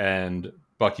Milaje and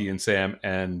Bucky and Sam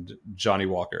and Johnny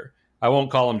Walker. I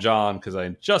won't call him John because I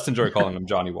just enjoy calling him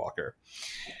Johnny Walker.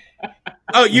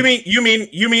 Oh, you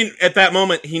mean at that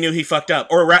moment he knew he fucked up,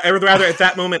 or rather at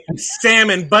that moment Sam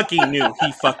and Bucky knew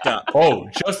he fucked up. Oh,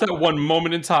 just that one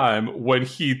moment in time when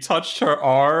he touched her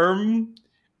arm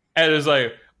and is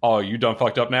like, "Oh, you done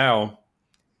fucked up now,"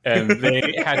 and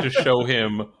they had to show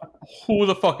him who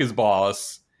the fuck is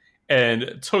boss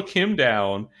and took him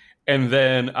down, and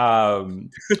then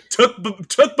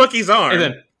took Bucky's arm, and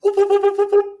then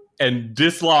and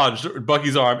dislodged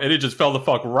Bucky's arm, and it just fell the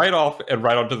fuck right off and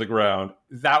right onto the ground.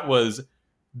 That was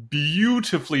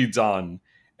beautifully done,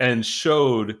 and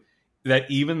showed that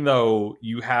even though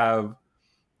you have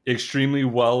extremely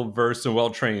well-versed and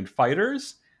well-trained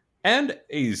fighters and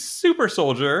a super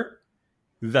soldier,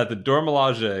 that the Dora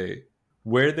Milaje,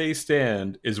 where they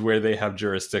stand is where they have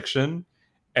jurisdiction,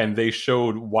 and they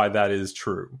showed why that is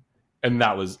true. And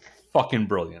that was fucking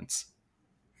brilliant.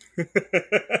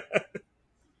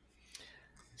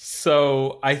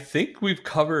 So I think we've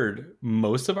covered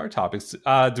most of our topics.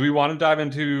 Do we want to dive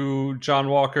into John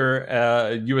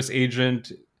Walker, U.S.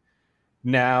 agent,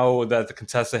 now that the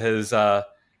Contessa has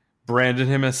branded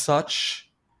him as such?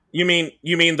 You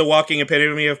mean the walking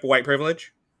epitome of white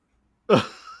privilege?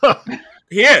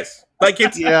 He is. Like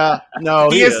it's he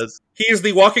is. He is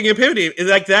the walking epitome.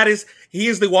 Like he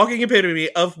is the walking epitome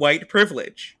of white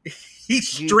privilege. He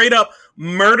straight up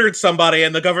murdered somebody,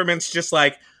 and the government's just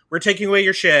like, "We're taking away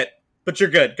your shit, but you're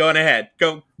good. Go on ahead.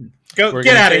 Go, get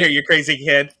out of here, you crazy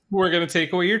kid. We're gonna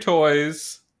take away your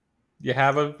toys. You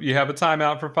have a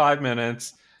timeout for 5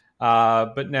 minutes,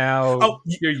 but now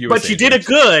you're U.S. But you did a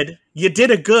good. You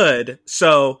did a good,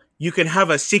 so you can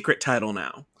have a secret title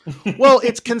now." Well,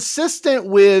 it's consistent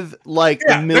with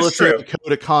the military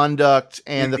code of conduct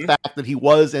and the fact that he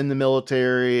was in the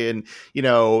military and,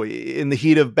 in the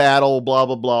heat of battle, blah,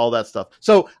 blah, blah, all that stuff.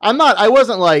 So I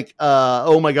wasn't like,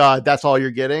 oh my God, that's all you're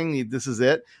getting. This is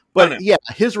it. But yeah,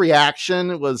 his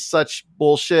reaction was such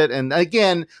bullshit. And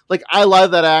again, I love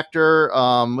that actor.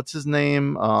 What's his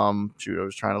name? Shoot, I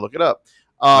was trying to look it up.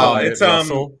 It's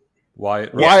Russell.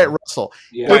 Wyatt Russell.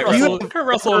 Yeah. Kurt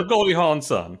Russell, Goldie Hawn's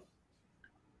son.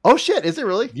 Oh shit! Is it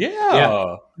really?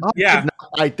 Yeah.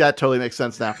 That totally makes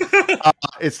sense now.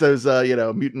 It's those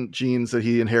mutant genes that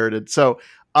he inherited. So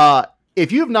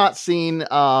if you have not seen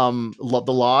The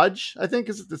Lodge, I think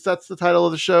that's the title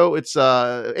of the show. It's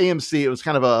AMC. It was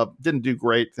kind of didn't do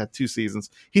great. It had 2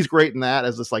 seasons. He's great in that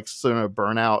as this sort of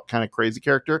burnout kind of crazy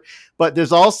character. But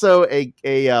there's also a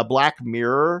Black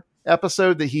Mirror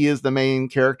episode that he is the main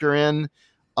character in.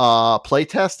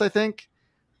 Playtest, I think.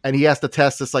 And he has to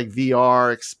test this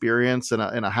VR experience in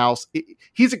a house.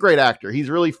 He's a great actor. He's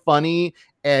really funny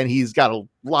and he's got a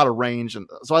lot of range. And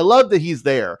so I love that he's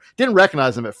there. Didn't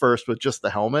recognize him at first with just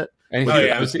the helmet. And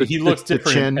he looks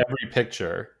different in every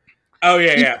picture. Oh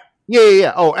yeah.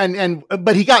 Yeah. Oh,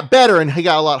 but he got better and he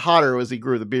got a lot hotter as he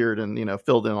grew the beard and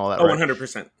filled in all that. Oh,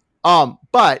 100%.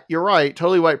 But you're right.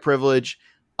 Totally white privilege.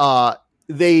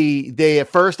 They at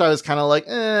first I was kind of like,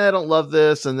 I don't love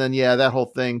this. And then, that whole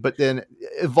thing, but then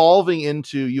evolving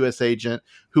into US Agent,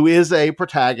 who is a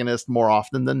protagonist more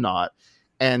often than not,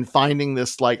 and finding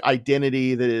this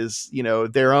identity that is,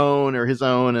 their own or his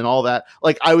own and all that.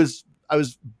 I was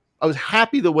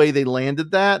happy the way they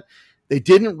landed that. They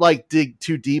didn't dig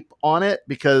too deep on it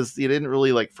because they didn't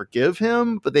really forgive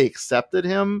him, but they accepted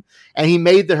him and he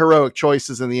made the heroic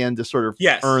choices in the end to sort of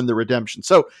earn the redemption.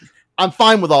 So I'm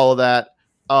fine with all of that.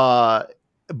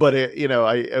 But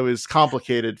it was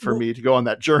complicated for me to go on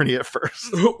that journey at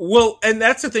first. Well, and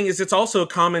that's the thing is it's also a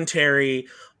commentary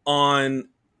on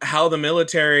how the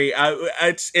military,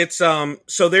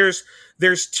 so there's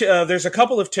a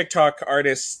couple of TikTok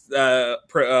artists,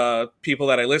 people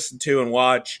that I listen to and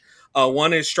watch.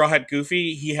 One is Straw Hat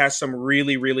Goofy. He has some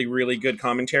really, really, really good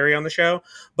commentary on the show.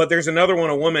 But there's another one,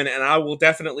 a woman, and I will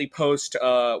definitely post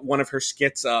one of her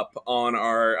skits up on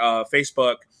our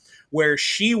Facebook, where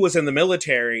she was in the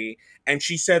military, and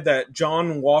she said that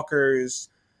John Walker's,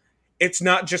 it's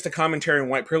not just a commentary on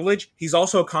white privilege, he's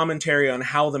also a commentary on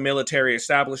how the military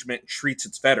establishment treats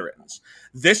its veterans.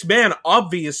 This man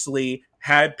obviously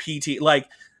had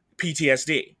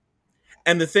PTSD.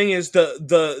 And the thing is,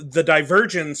 the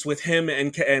divergence with him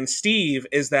and Steve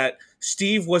is that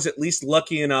Steve was at least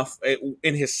lucky enough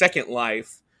in his second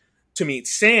life to meet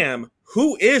Sam,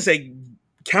 who is a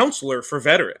counselor for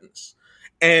veterans.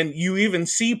 And you even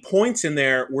see points in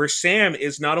there where Sam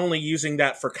is not only using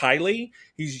that for Kylie,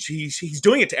 he's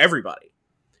doing it to everybody.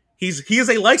 He is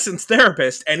a licensed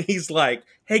therapist, and he's like,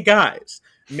 "Hey guys,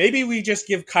 maybe we just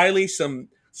give Kylie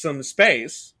some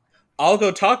space. I'll go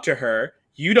talk to her.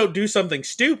 You don't do something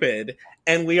stupid."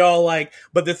 And we all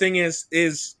but the thing is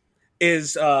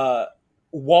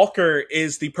Walker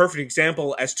is the perfect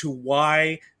example as to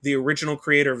why the original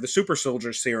creator of the super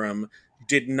soldier serum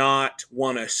did not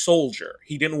want a soldier.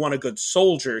 He didn't want a good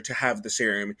soldier to have the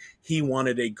serum. He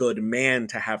wanted a good man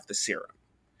to have the serum.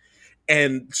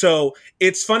 And so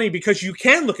it's funny because you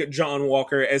can look at John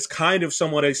Walker as kind of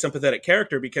somewhat a sympathetic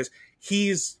character because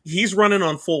he's running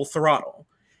on full throttle.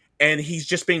 And he's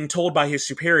just being told by his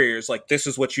superiors, this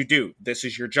is what you do. This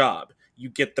is your job. You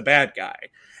get the bad guy.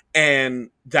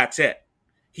 And that's it.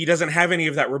 He doesn't have any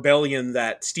of that rebellion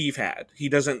that Steve had. He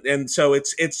doesn't. And so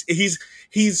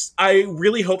I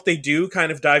really hope they do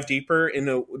kind of dive deeper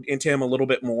into him a little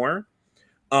bit more.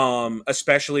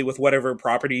 Especially with whatever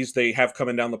properties they have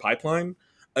coming down the pipeline.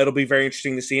 It'll be very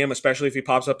interesting to see him, especially if he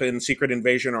pops up in Secret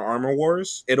Invasion or Armor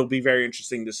Wars. It'll be very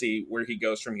interesting to see where he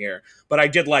goes from here. But I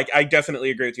definitely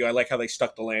agree with you. I like how they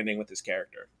stuck the landing with his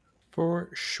character. For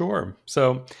sure.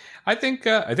 So I think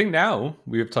now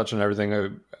we have touched on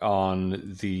everything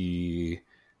on the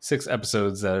 6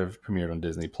 episodes that have premiered on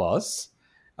Disney Plus.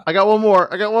 I got one more.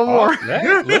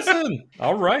 Yeah, listen.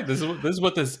 All right. This is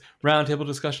what this roundtable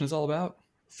discussion is all about.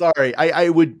 Sorry,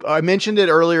 I mentioned it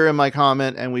earlier in my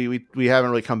comment, and we haven't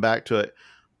really come back to it.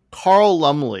 Carl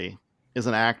Lumbly is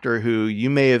an actor who you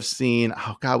may have seen.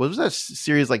 Oh God, what was that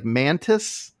series like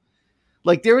Mantis?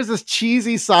 Like there was this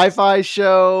cheesy sci-fi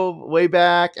show way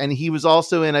back, and he was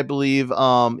also in, I believe,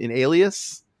 in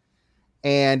Alias,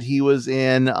 and he was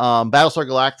in Battlestar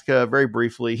Galactica very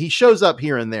briefly. He shows up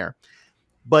here and there,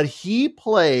 but he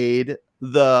played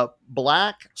the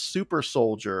black super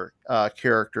soldier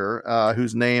character,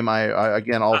 whose name I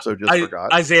again also just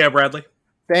forgot. Isaiah Bradley.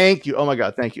 Thank you. Oh my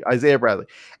God, thank you, Isaiah Bradley.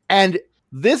 And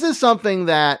this is something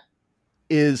that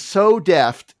is so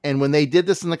deft. And when they did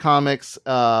this in the comics,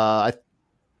 I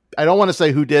don't want to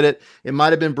say who did it. It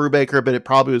might have been Brubaker, but it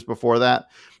probably was before that.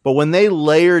 But when they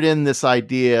layered in this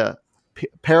idea,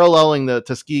 paralleling the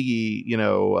Tuskegee,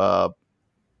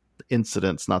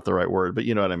 incidents, not the right word, but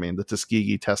you know what I mean, the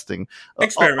Tuskegee testing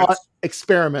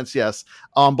experiments, yes,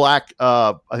 on black,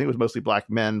 I think it was mostly black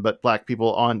men, but black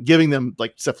people, on giving them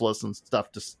like syphilis and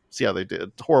stuff to see how they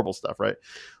did. Horrible stuff, right?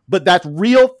 But that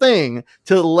real thing,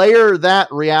 to layer that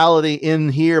reality in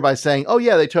here by saying, oh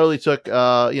yeah, they totally took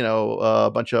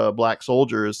a bunch of black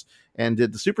soldiers and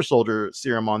did the super soldier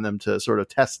serum on them to sort of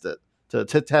test it, to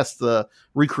test the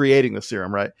recreating the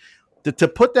serum, right? To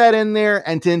put that in there,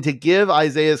 and then to give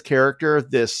Isaiah's character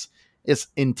this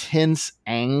intense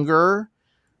anger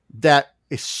that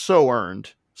is so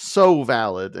earned, so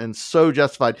valid, and so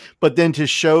justified. But then to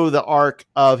show the arc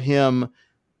of him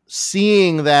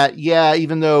seeing that, yeah,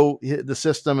 even though the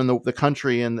system and the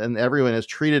country and everyone has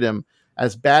treated him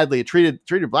as badly, treated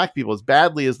black people as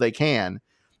badly as they can,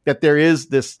 that there is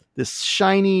this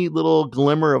shiny little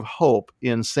glimmer of hope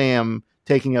in Sam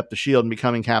taking up the shield and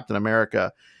becoming Captain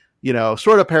America.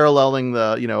 Sort of paralleling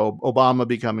the, Obama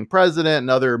becoming president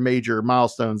and other major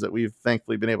milestones that we've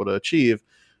thankfully been able to achieve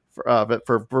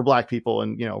for black people,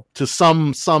 and, to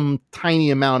some tiny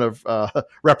amount of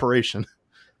reparation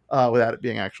without it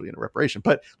being actually a reparation.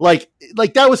 But like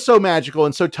that was so magical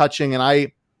and so touching. And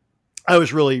I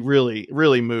was really, really,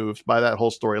 really moved by that whole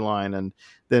storyline, and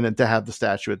then to have the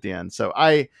statue at the end. So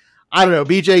I don't know,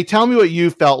 BJ, tell me what you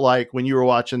felt like when you were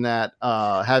watching that,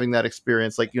 having that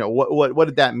experience. Like, what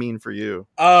did that mean for you?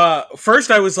 First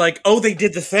I was like, oh, they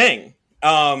did the thing.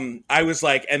 I was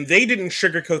like, and they didn't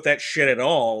sugarcoat that shit at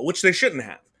all, which they shouldn't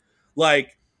have.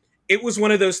 Like, it was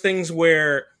one of those things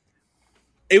where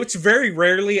it's very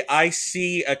rarely I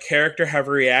see a character have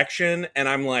a reaction and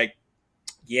I'm like,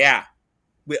 yeah,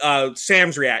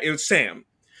 Sam's react. It was Sam.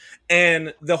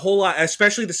 And the whole lot,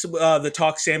 especially the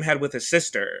talk Sam had with his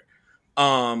sister,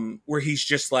 where he's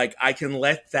just like, I can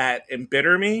let that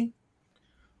embitter me,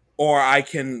 or I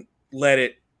can let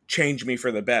it change me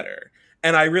for the better.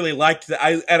 And I really liked that.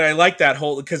 I liked that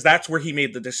whole, because that's where he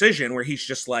made the decision, where he's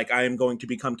just like, I am going to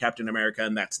become Captain America,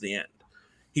 and that's the end.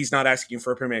 He's not asking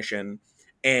for permission.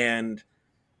 And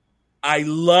I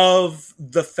love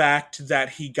the fact that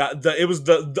he got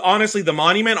honestly, the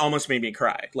monument almost made me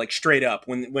cry, like straight up,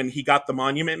 when he got the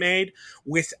monument made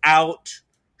without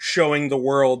showing the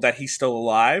world that he's still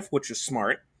alive, which is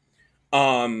smart.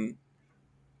 And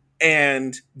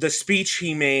the speech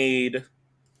he made,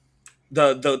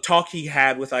 the talk he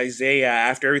had with Isaiah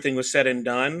after everything was said and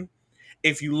done,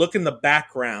 if you look in the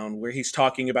background where he's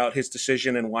talking about his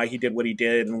decision and why he did what he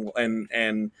did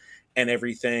and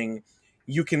everything,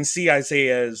 you can see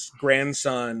Isaiah's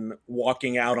grandson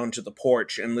walking out onto the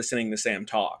porch and listening to Sam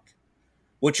talk,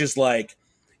 which is like,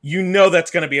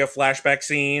 that's going to be a flashback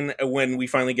scene when we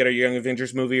finally get our Young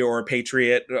Avengers movie, or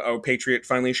Patriot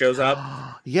finally shows up.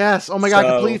 Yes. Oh my God. I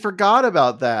completely forgot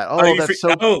about that. Oh, that's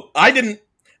I didn't.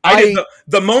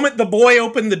 The moment the boy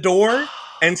opened the door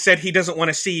and said he doesn't want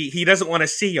to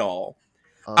see y'all,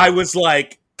 I was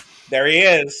like, there he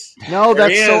is. No,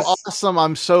 that's so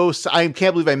awesome. I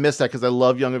can't believe I missed that, because I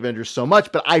love Young Avengers so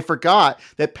much, but I forgot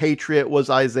that Patriot was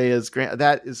Isaiah's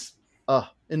that is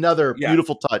another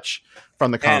beautiful touch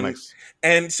from the comics.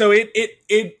 And so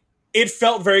it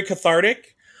felt very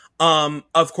cathartic.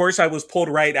 Of course, I was pulled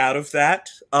right out of that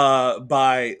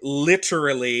by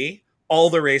literally all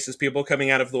the racist people coming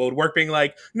out of the woodwork being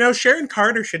like, no, Sharon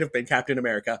Carter should have been Captain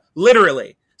America.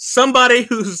 Literally. Somebody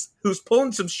who's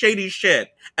pulling some shady shit,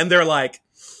 and they're like,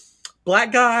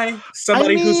 black guy,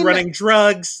 who's running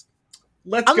drugs.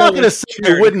 I'm not going to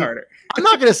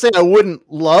say I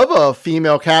wouldn't love a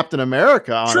female Captain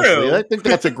America, honestly. True. I think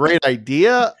that's a great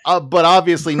idea, but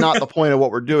obviously not the point of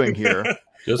what we're doing here.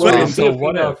 So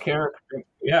what a character?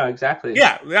 Yeah, exactly.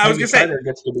 Yeah, I was going to say Carter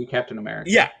gets to be Captain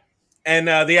America. Yeah, and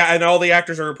and all the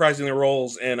actors are reprising their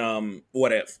roles in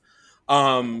What If.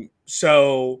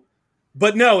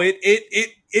 But no, it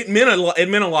it meant a lot. It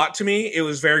meant a lot to me. It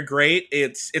was very great.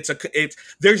 It's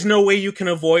there's no way you can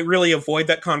avoid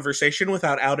that conversation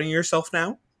without outing yourself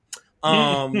now.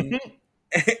 I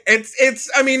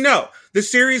mean, no, the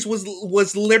series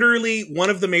was literally one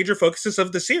of the major focuses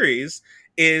of the series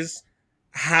is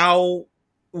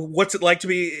what's it like to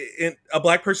be a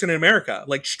black person in America?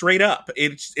 Like, straight up.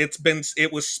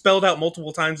 It was spelled out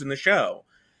multiple times in the show.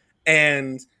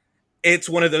 And it's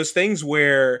one of those things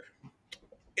where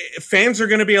fans are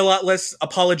going to be a lot less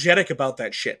apologetic about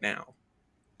that shit now.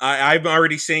 I'm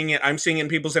already seeing it. I'm seeing it in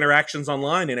people's interactions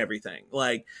online and everything.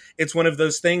 Like, it's one of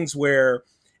those things where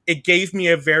it gave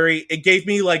me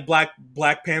like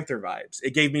Black Panther vibes.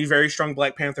 It gave me very strong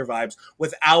Black Panther vibes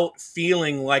without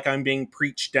feeling like I'm being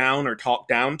preached down or talked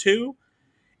down to.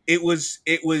 It was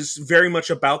very much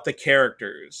about the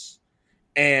characters,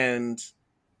 and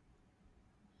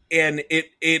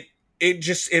it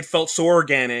felt so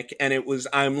organic, and I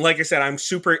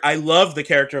love the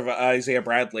character of Isaiah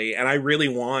Bradley, and I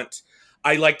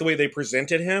like the way they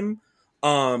presented him.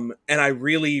 And I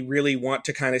really, really want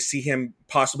to kind of see him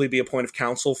possibly be a point of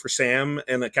counsel for Sam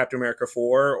in Captain America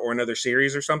 4 or another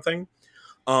series or something.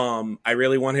 I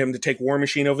really want him to take War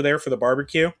Machine over there for the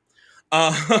barbecue.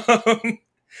 Bucky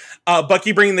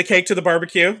bringing the cake to the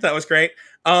barbecue. That was great.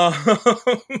 But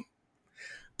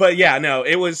yeah, no,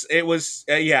 it was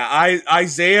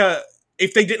Isaiah,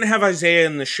 if they didn't have Isaiah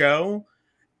in the show,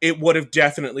 it would have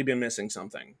definitely been missing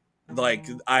something. Like,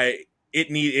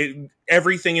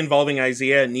 everything involving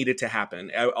Isaiah needed to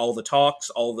happen. All the talks,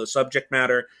 all the subject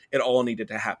matter, it all needed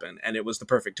to happen. And it was the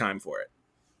perfect time for it.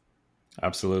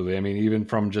 Absolutely. I mean, even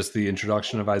from just the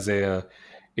introduction of Isaiah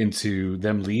into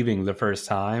them leaving the first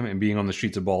time and being on the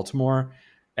streets of Baltimore,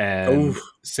 and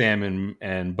Sam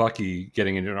and Bucky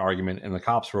getting into an argument and the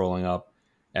cops rolling up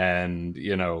and,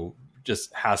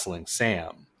 just hassling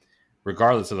Sam,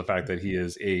 regardless of the fact that he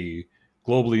is a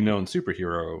globally known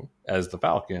superhero as the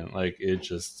Falcon. Like, it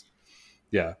just,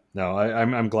 yeah, no,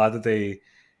 I'm glad that they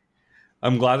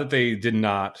did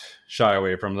not shy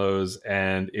away from those.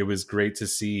 And it was great to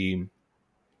see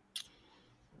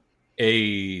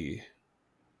an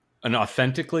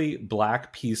authentically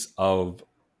black piece of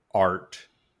art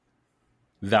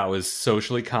that was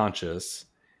socially conscious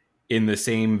in the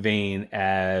same vein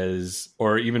as,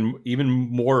 or even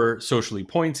more socially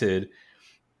pointed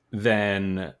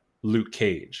than Luke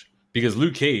Cage, because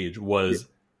Luke Cage was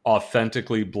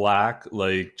authentically black.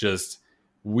 Like, just,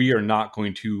 we are not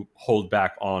going to hold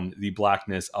back on the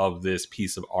blackness of this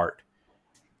piece of art.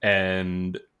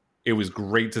 And it was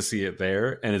great to see it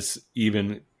there. And it's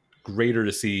even greater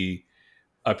to see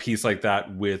a piece like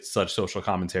that with such social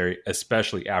commentary,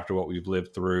 especially after what we've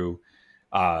lived through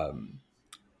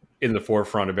in the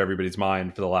forefront of everybody's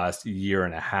mind for the last year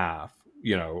and a half,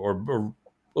 or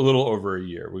a little over a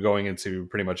year. We're going into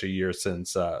pretty much a year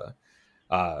since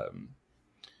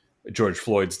George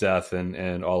Floyd's death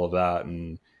and all of that.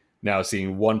 And now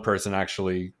seeing one person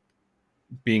actually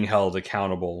being held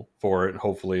accountable for it.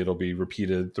 Hopefully it'll be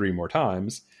repeated 3 more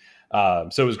times. So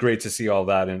it was great to see all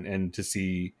that and to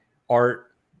see art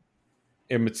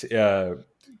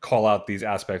call out these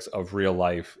aspects of real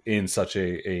life in such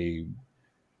a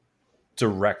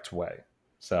direct way.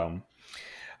 So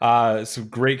some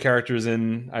great characters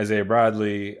in Isaiah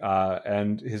Bradley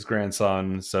and his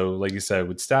grandson. So like you said,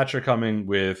 with Stature coming,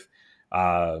 with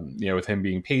with him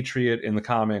being Patriot in the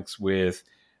comics, with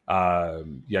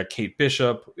Kate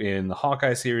Bishop in the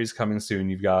Hawkeye series coming soon.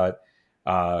 You've got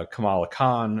Kamala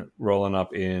Khan rolling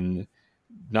up in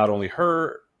not only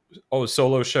her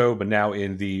solo show, but now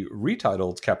in the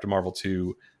retitled Captain Marvel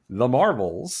 2, The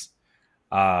Marvels.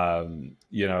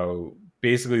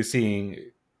 Basically seeing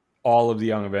all of the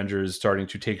Young Avengers starting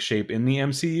to take shape in the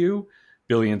MCU.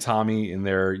 Billy and Tommy in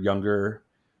their younger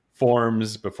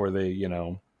forms before they,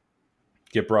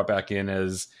 get brought back in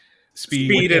as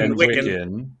Speed and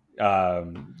Wiccan.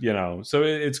 So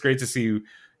it's great to see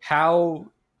how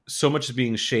so much is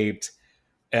being shaped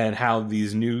and how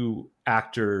these new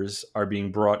actors are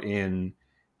being brought in,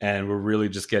 and we're really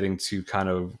just getting to kind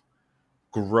of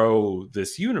grow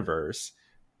this universe.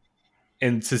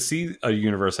 And to see a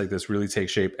universe like this really take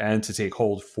shape and to take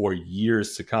hold for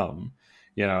years to come,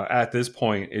 at this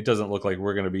point, it doesn't look like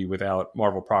we're going to be without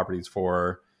Marvel properties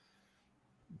for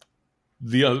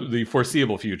the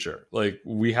foreseeable future. Like,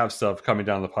 we have stuff coming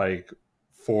down the pike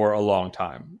for a long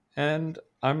time, and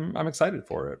I'm excited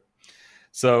for it.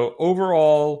 So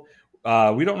overall,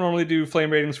 we don't normally do flame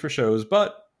ratings for shows,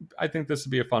 but I think this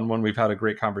would be a fun one. We've had a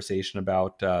great conversation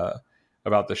about the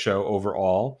show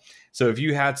overall. So if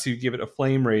you had to give it a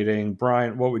flame rating,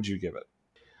 Brian, what would you give it?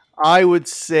 I would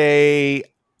say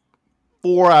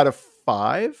 4 out of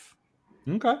 5.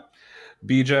 Okay.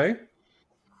 BJ?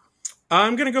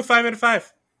 I'm going to go 5 out of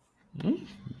 5.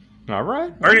 All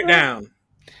right. Burn it down.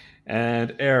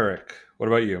 And Eric, what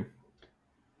about you?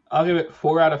 I'll give it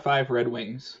 4 out of 5 Red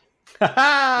Wings. We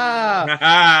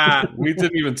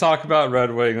didn't even talk about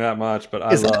Red Wing that much, but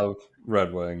I love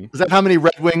Red Wing. Is that how many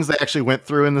Red Wings they actually went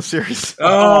through in the series?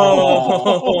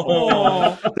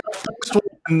 Oh.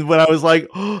 When I was like,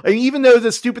 and even though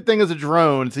the stupid thing is a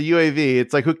drone, it's a UAV.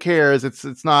 It's like, who cares?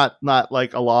 It's not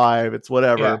like alive. It's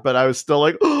whatever. Yeah. But I was still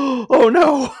like, oh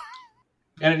no.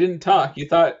 And it didn't talk. You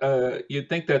thought you'd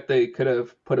think that they could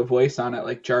have put a voice on it,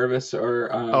 like Jarvis or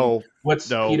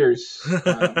Peter's.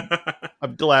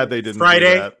 I'm glad they didn't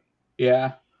Friday. do that.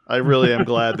 Yeah, I really am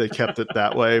glad they kept it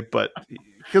that way. But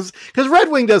because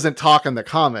Red Wing doesn't talk in the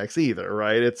comics either,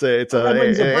 right? It's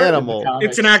an animal.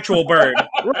 It's an actual bird.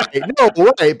 Right. No,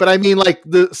 right. But I mean, like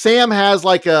Sam has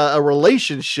like a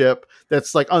relationship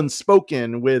that's like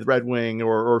unspoken with Red Wing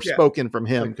or spoken from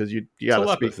him because you got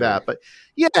to speak that. But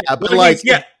yeah, but well, like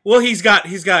he's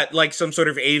got like some sort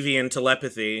of avian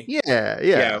telepathy.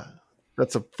 Yeah.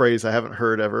 That's a phrase I haven't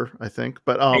heard ever, I think.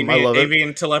 But I love it.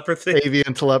 Avian telepathy.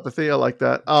 Avian telepathy. I like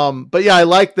that. But yeah, I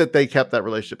like that they kept that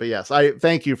relationship. But yes, I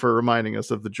thank you for reminding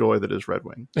us of the joy that is Red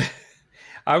Wing.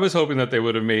 I was hoping that they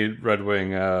would have made Red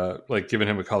Wing, like given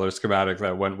him a color schematic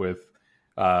that went with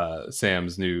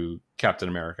Sam's new Captain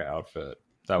America outfit.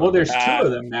 There's 2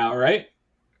 of them now, right?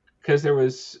 Because there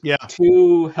was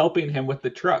 2 helping him with the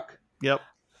truck. Yep.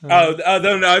 No,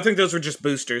 I think those were just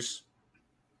boosters.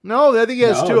 No, I think he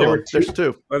has 2 of them. There's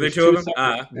 2. Are there 2 of them?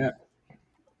 Yeah.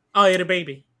 Oh, he had a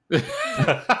baby. It's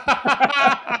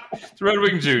Red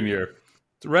Wing Jr.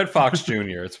 It's Red Fox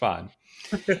Jr. It's fine.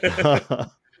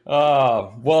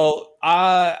 Well,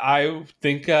 I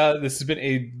think this has been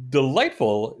a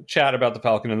delightful chat about the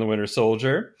Falcon and the Winter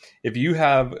Soldier. If you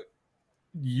have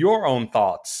your own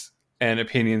thoughts and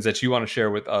opinions that you want to share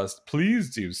with us,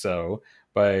 please do so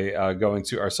by going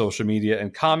to our social media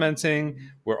and commenting.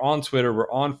 We're on Twitter.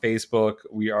 We're on Facebook.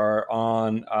 We are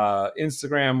on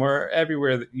Instagram. We're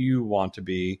everywhere that you want to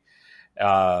be.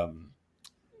 Not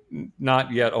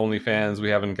yet OnlyFans. We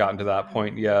haven't gotten to that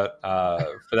point yet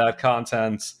for that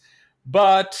content.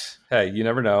 But, hey, you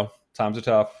never know. Times are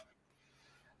tough.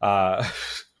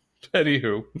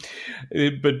 Anywho.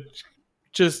 But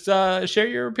just share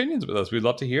your opinions with us. We'd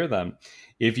love to hear them.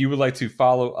 If you would like to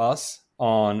follow us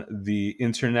on the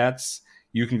internets,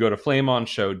 you can go to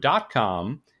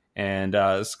flameonshow.com and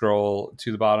scroll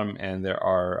to the bottom, and there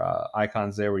are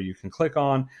icons there where you can click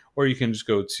on, or you can just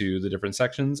go to the different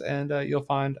sections, and you'll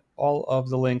find all of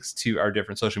the links to our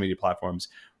different social media platforms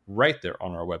right there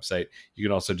on our website. You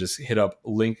can also just hit up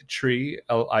Linktree,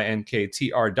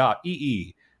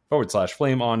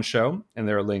 linktr.ee/flameonshow, and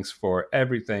there are links for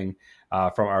everything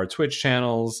from our Twitch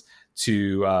channels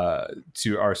to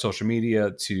our social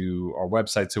media, to our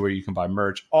website, to where you can buy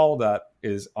merch. All of that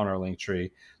is on our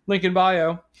Linktree. Link in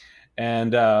bio.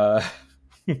 And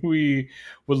we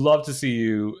would love to see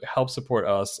you help support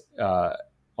us on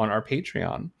our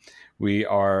Patreon. We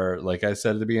are, like I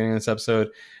said at the beginning of this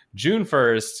episode, June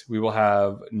 1st, we will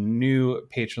have new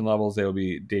patron levels. They will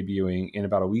be debuting in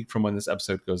about a week from when this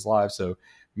episode goes live. So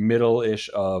middle-ish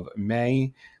of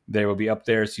May. They will be up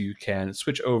there, so you can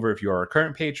switch over if you are a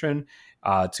current patron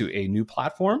to a new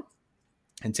platform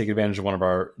and take advantage of one of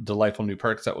our delightful new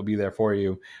perks that will be there for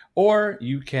you. Or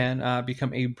you can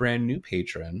become a brand new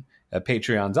patron at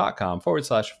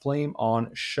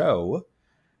patreon.com/flameonshow.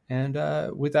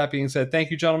 And with that being said,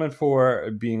 thank you, gentlemen, for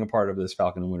being a part of this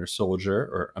Falcon and Winter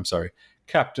Soldier,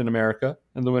 Captain America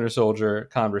and the Winter Soldier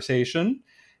conversation.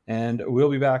 And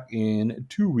we'll be back in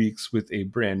 2 weeks with a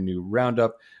brand new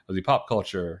roundup of the pop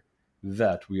culture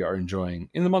that we are enjoying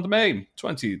in the month of May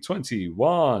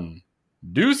 2021.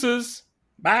 Deuces.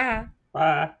 Bye.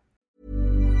 Bye.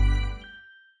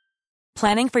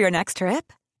 Planning for your next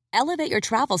trip? Elevate your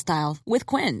travel style with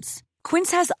Quince.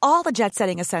 Quince has all the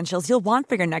jet-setting essentials you'll want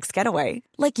for your next getaway,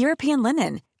 like European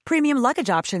linen, premium luggage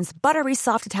options, buttery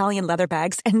soft Italian leather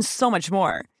bags, and so much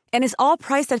more. And is all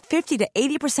priced at 50 to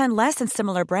 80% less than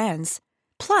similar brands.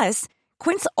 Plus,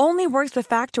 Quince only works with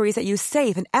factories that use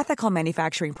safe and ethical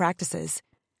manufacturing practices.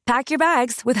 Pack your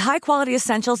bags with high-quality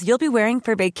essentials you'll be wearing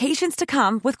for vacations to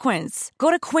come with Quince.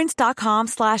 Go to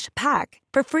quince.com/pack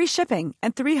for free shipping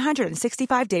and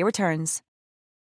 365-day returns.